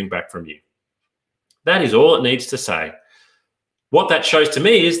forward to hearing back from you. That is all it needs to say. What that shows to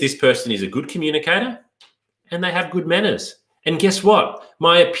me is this person is a good communicator and they have good manners. And guess what?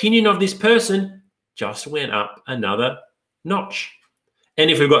 My opinion of this person just went up another notch. And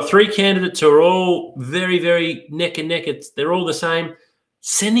if we've got 3 candidates who are all very, very neck and neck, they're all the same,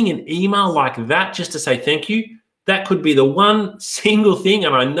 sending an email like that just to say thank you, that could be the one single thing,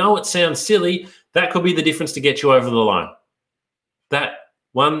 and I know it sounds silly, that could be the difference to get you over the line. That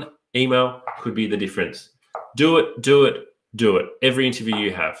one email could be the difference. Do it, do it, do it. Every interview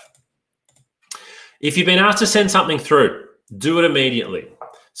you have. If you've been asked to send something through, do it immediately.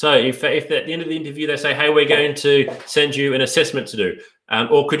 So if at the end of the interview they say, hey, we're going to send you an assessment to do,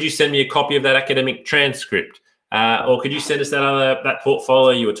 or could you send me a copy of that academic transcript, or could you send us that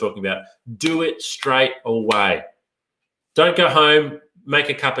portfolio you were talking about? Do it straight away. Don't go home, make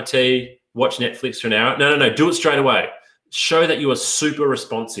a cup of tea, watch Netflix for an hour. No. Do it straight away. Show that you are super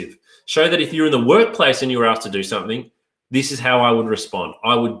responsive. Show that if you're in the workplace and you were asked to do something, this is how I would respond.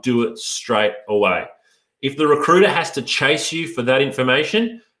 I would do it straight away. If the recruiter has to chase you for that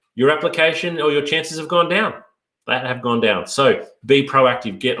information, your application or your chances have gone down. They have gone down. So be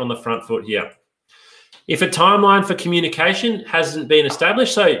proactive. Get on the front foot here. If a timeline for communication hasn't been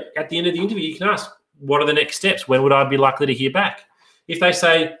established, so at the end of the interview, you can ask, what are the next steps? When would I be likely to hear back? If they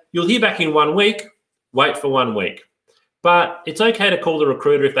say, you'll hear back in 1 week, wait for 1 week. But it's okay to call the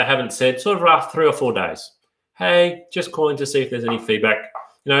recruiter if they haven't said, sort of after 3 or 4 days. Hey, just calling to see if there's any feedback.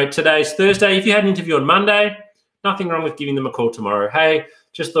 You know, today's Thursday. If you had an interview on Monday, nothing wrong with giving them a call tomorrow. Hey,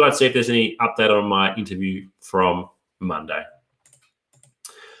 just thought I'd see if there's any update on my interview from Monday.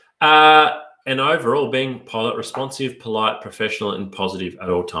 And overall, being responsive, polite, professional, and positive at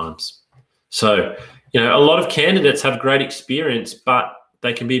all times. So, you know, a lot of candidates have great experience, but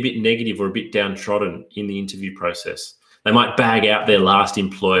they can be a bit negative or a bit downtrodden in the interview process. They might bag out their last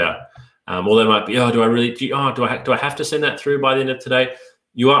employer, or they might be, oh, do I have to send that through by the end of today?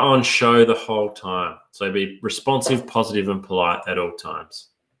 You are on show the whole time. So be responsive, positive, and polite at all times,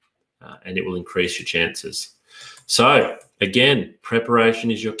 and it will increase your chances. So again,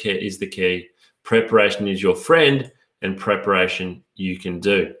 preparation is the key. Preparation is your friend, and preparation you can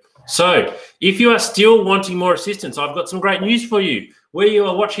do. So if you are still wanting more assistance, I've got some great news for you. Where you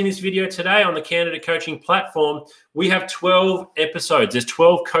are watching this video today on the Candidate Coaching platform, we have 12 episodes. There's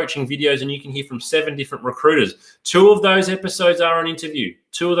 12 coaching videos, and you can hear from 7 different recruiters. 2 of those episodes are on interview.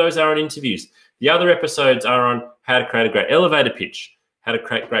 2 of those are on interviews. The other episodes are on how to create a great elevator pitch, how to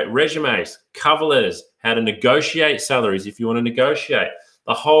create great resumes, cover letters, how to negotiate salaries if you want to negotiate,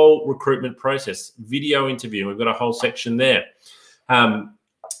 the whole recruitment process, video interview. We've got a whole section there.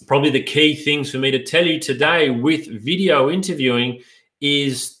 Probably the key things for me to tell you today with video interviewing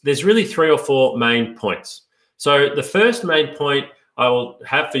is there's really 3 or 4 main points. So the first main point I will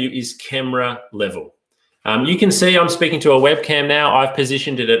have for you is camera level. You can see I'm speaking to a webcam now. I've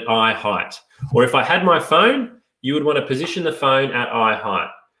positioned it at eye height. Or if I had my phone, you would want to position the phone at eye height.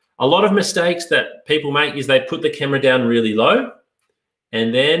 A lot of mistakes that people make is they put the camera down really low,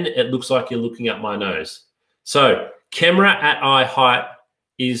 and then it looks like you're looking at my nose. So camera at eye height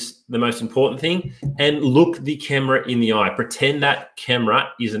is the most important thing, and look the camera in the eye. Pretend that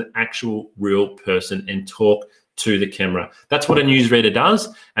camera is an actual real person and talk to the camera. That's what a newsreader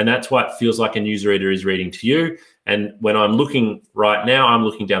does, and that's why it feels like a newsreader is reading to you. And when I'm looking right now, I'm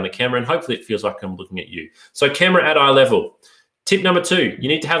looking down the camera, and hopefully it feels like I'm looking at you. So camera at eye level. Tip number 2, you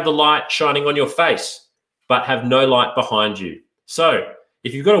need to have the light shining on your face, but have no light behind you. So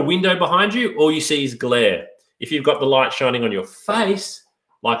if you've got a window behind you, all you see is glare. If you've got the light shining on your face,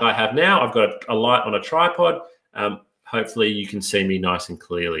 like I have now, I've got a light on a tripod. Hopefully you can see me nice and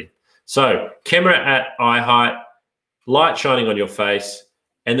clearly. So camera at eye height, light shining on your face.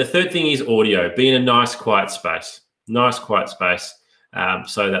 And the third thing is audio. Be in a nice, quiet space. Nice, quiet space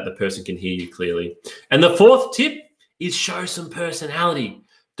so that the person can hear you clearly. And the fourth tip is show some personality.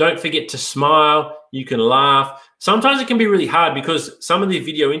 Don't forget to smile. You can laugh. Sometimes it can be really hard because some of the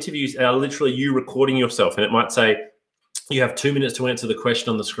video interviews are literally you recording yourself, and it might say, you have 2 minutes to answer the question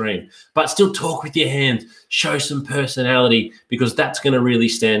on the screen, but still talk with your hands, show some personality, because that's going to really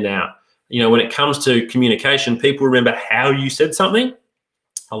stand out. You know, when it comes to communication, people remember how you said something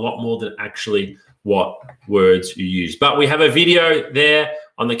a lot more than actually what words you use. But we have a video there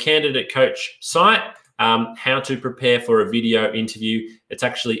on the Candidate Coach site, how to prepare for a video interview. It's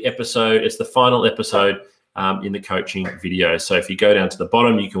actually it's the final episode in the coaching video. So if you go down to the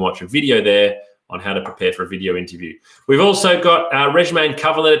bottom, you can watch a video there on how to prepare for a video interview. We've also got resume and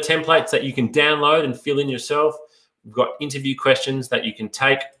cover letter templates that you can download and fill in yourself. We've got interview questions that you can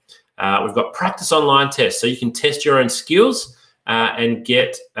take. We've got practice online tests, so you can test your own skills and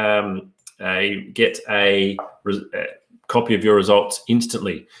get a copy of your results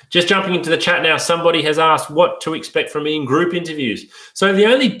instantly. Just jumping into the chat now, somebody has asked what to expect from me in group interviews. So the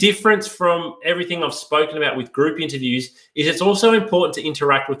only difference from everything I've spoken about with group interviews is it's also important to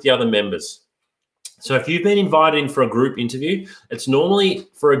interact with the other members. So if you've been invited in for a group interview, it's normally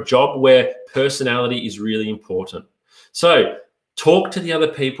for a job where personality is really important. So talk to the other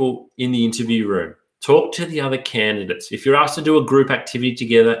people in the interview room. Talk to the other candidates. If you're asked to do a group activity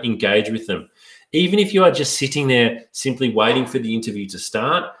together, engage with them. Even if you are just sitting there simply waiting for the interview to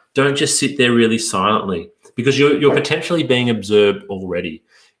start, don't just sit there really silently, because you're potentially being observed already.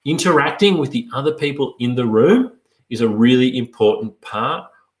 Interacting with the other people in the room is a really important part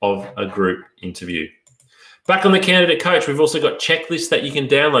of a group interview. Back on the candidate coach, we've also got checklists that you can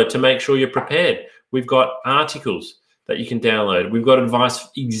download to make sure you're prepared. We've got articles that you can download. We've got advice for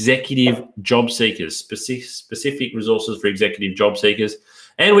executive job seekers, specific resources for executive job seekers.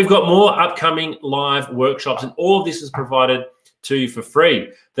 And we've got more upcoming live workshops, and all of this is provided to you for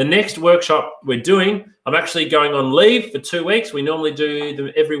free. The next workshop we're doing, I'm actually going on leave for 2 weeks. We normally do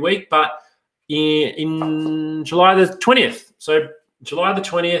them every week, but in July the 20th. So July the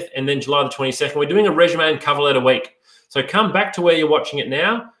 20th and then July the 22nd, we're doing a resume and cover letter week. So come back to where you're watching it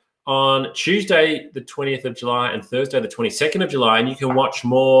now on Tuesday, the 20th of July, and Thursday, the 22nd of July, and you can watch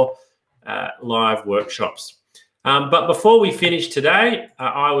more live workshops. But before we finish today,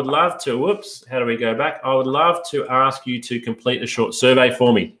 I would love to, how do we go back? I would love to ask you to complete a short survey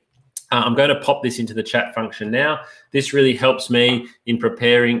for me. I'm going to pop this into the chat function now. This really helps me in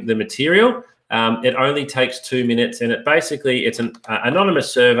preparing the material. It only takes 2 minutes, and it's an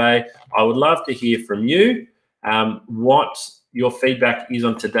anonymous survey. I would love to hear from you what your feedback is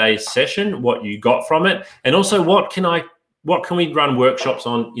on today's session, what you got from it, and also what can we run workshops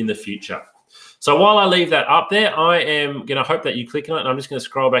on in the future. So while I leave that up there, I am going to hope that you click on it, and I'm just going to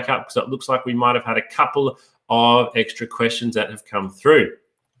scroll back up because it looks like we might have had a couple of extra questions that have come through.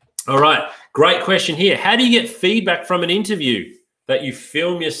 All right, great question here. How do you get feedback from an interview that you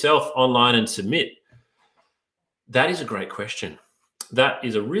film yourself online and submit? That is a great question. That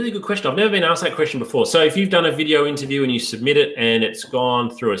is a really good question. I've never been asked that question before. So if you've done a video interview and you submit it and it's gone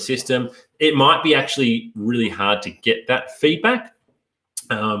through a system, it might be actually really hard to get that feedback.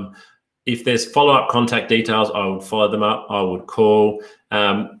 If there's follow-up contact details, I would follow them up. I would call.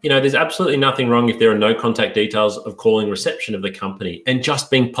 There's absolutely nothing wrong if there are no contact details of calling reception of the company and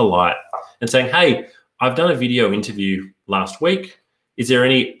just being polite and saying, hey, I've done a video interview last week. Is there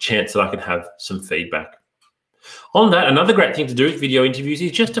any chance that I could have some feedback? On that, another great thing to do with video interviews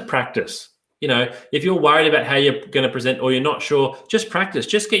is just to practice. If you're worried about how you're going to present or you're not sure, just practice.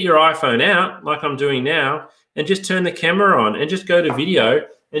 Just get your iPhone out like I'm doing now and just turn the camera on and just go to video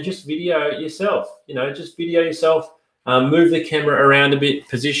and just video yourself. Just video yourself, move the camera around a bit,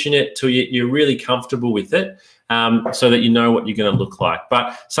 position it till you're really comfortable with it, so that you know what you're going to look like.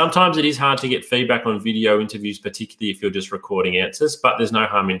 But sometimes it is hard to get feedback on video interviews, particularly if you're just recording answers, but there's no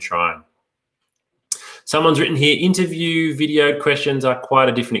harm in trying. Someone's written here, interview video questions are quite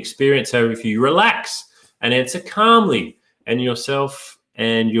a different experience. However, if you relax and answer calmly, and yourself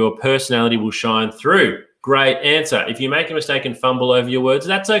and your personality will shine through. Great answer. If you make a mistake and fumble over your words,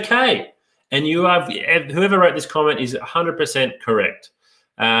 that's okay. And whoever wrote this comment is 100% correct.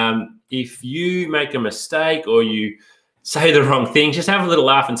 If you make a mistake or you say the wrong thing, just have a little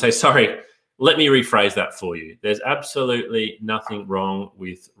laugh and say, sorry, let me rephrase that for you. There's absolutely nothing wrong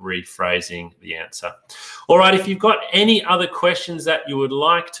with rephrasing the answer. All right, if you've got any other questions that you would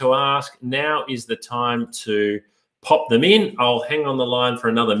like to ask, now is the time to pop them in. I'll hang on the line for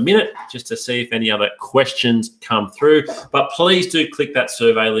another minute just to see if any other questions come through. But please do click that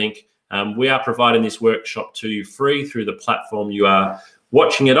survey link. We are providing this workshop to you free through the platform you are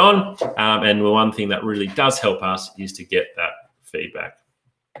watching it on. And one thing that really does help us is to get that feedback.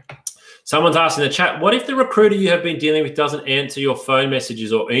 Someone's asked in the chat, what if the recruiter you have been dealing with doesn't answer your phone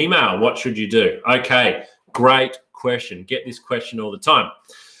messages or email? What should you do? Okay, great question. Get this question all the time.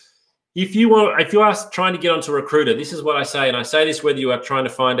 If you are trying to get onto a recruiter, this is what I say, and I say this whether you are trying to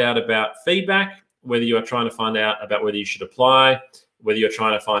find out about feedback, whether you are trying to find out about whether you should apply, whether you're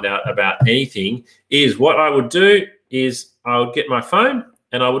trying to find out about anything, is what I would do is I would get my phone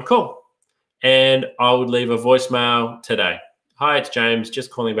and I would call, and I would leave a voicemail today. Hi, it's James, just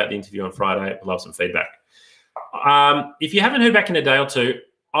calling about the interview on Friday. I'd love some feedback. If you haven't heard back in a day or two,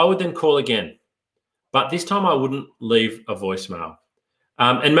 I would then call again, but this time I wouldn't leave a voicemail.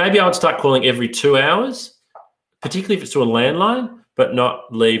 And maybe I would start calling every 2 hours, particularly if it's to a landline, but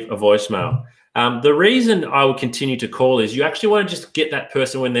not leave a voicemail. The reason I would continue to call is you actually want to just get that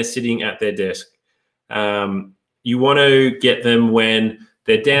person when they're sitting at their desk. You want to get them when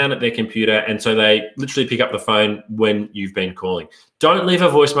they're down at their computer, and so they literally pick up the phone when you've been calling. Don't leave a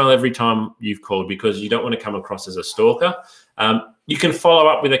voicemail every time you've called because you don't want to come across as a stalker. You can follow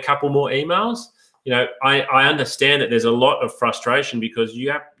up with a couple more emails. I understand that there's a lot of frustration because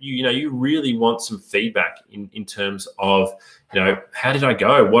you really want some feedback in terms of, how did I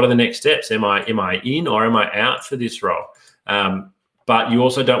go? What are the next steps? Am I in or am I out for this role? but you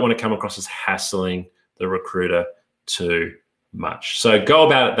also don't want to come across as hassling the recruiter too much. So go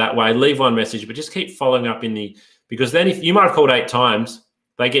about it that way. Leave one message, but just keep following up because then if you might have called 8 times,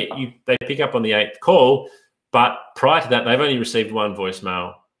 they pick up on the 8th call, but prior to that, they've only received 1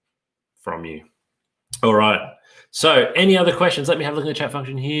 voicemail from you. All right. So any other questions? Let me have a look at the chat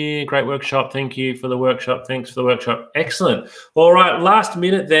function here. Great workshop. Thank you for the workshop. Thanks for the workshop. Excellent. All right. Last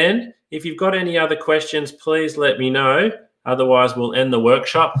minute then. If you've got any other questions, please let me know. Otherwise, we'll end the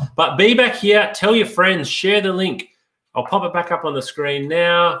workshop. But be back here. Tell your friends. Share the link. I'll pop it back up on the screen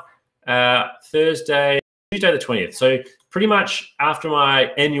now. Tuesday the 20th. So pretty much after my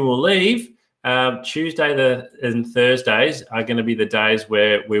annual leave, Tuesday and Thursdays are going to be the days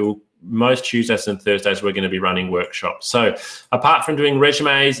where most Tuesdays and Thursdays we're going to be running workshops. So apart from doing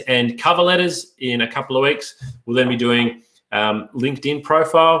resumes and cover letters in a couple of weeks, we'll then be doing LinkedIn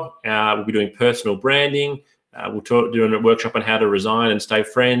profile. We'll be doing personal branding. Doing a workshop on how to resign and stay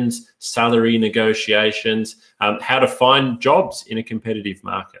friends, salary negotiations, how to find jobs in a competitive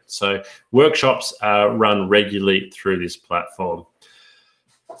market. So workshops run regularly through this platform.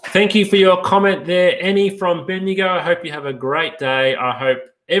 Thank you for your comment there, Annie from Bendigo. I hope you have a great day. I hope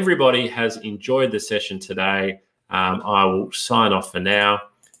everybody has enjoyed the session today. I will sign off for now.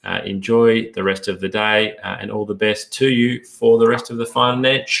 Enjoy the rest of the day and all the best to you for the rest of the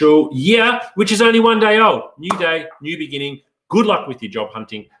financial year, which is only 1 day old. New day, new beginning. Good luck with your job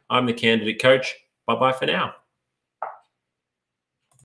hunting. I'm the candidate coach. Bye-bye for now.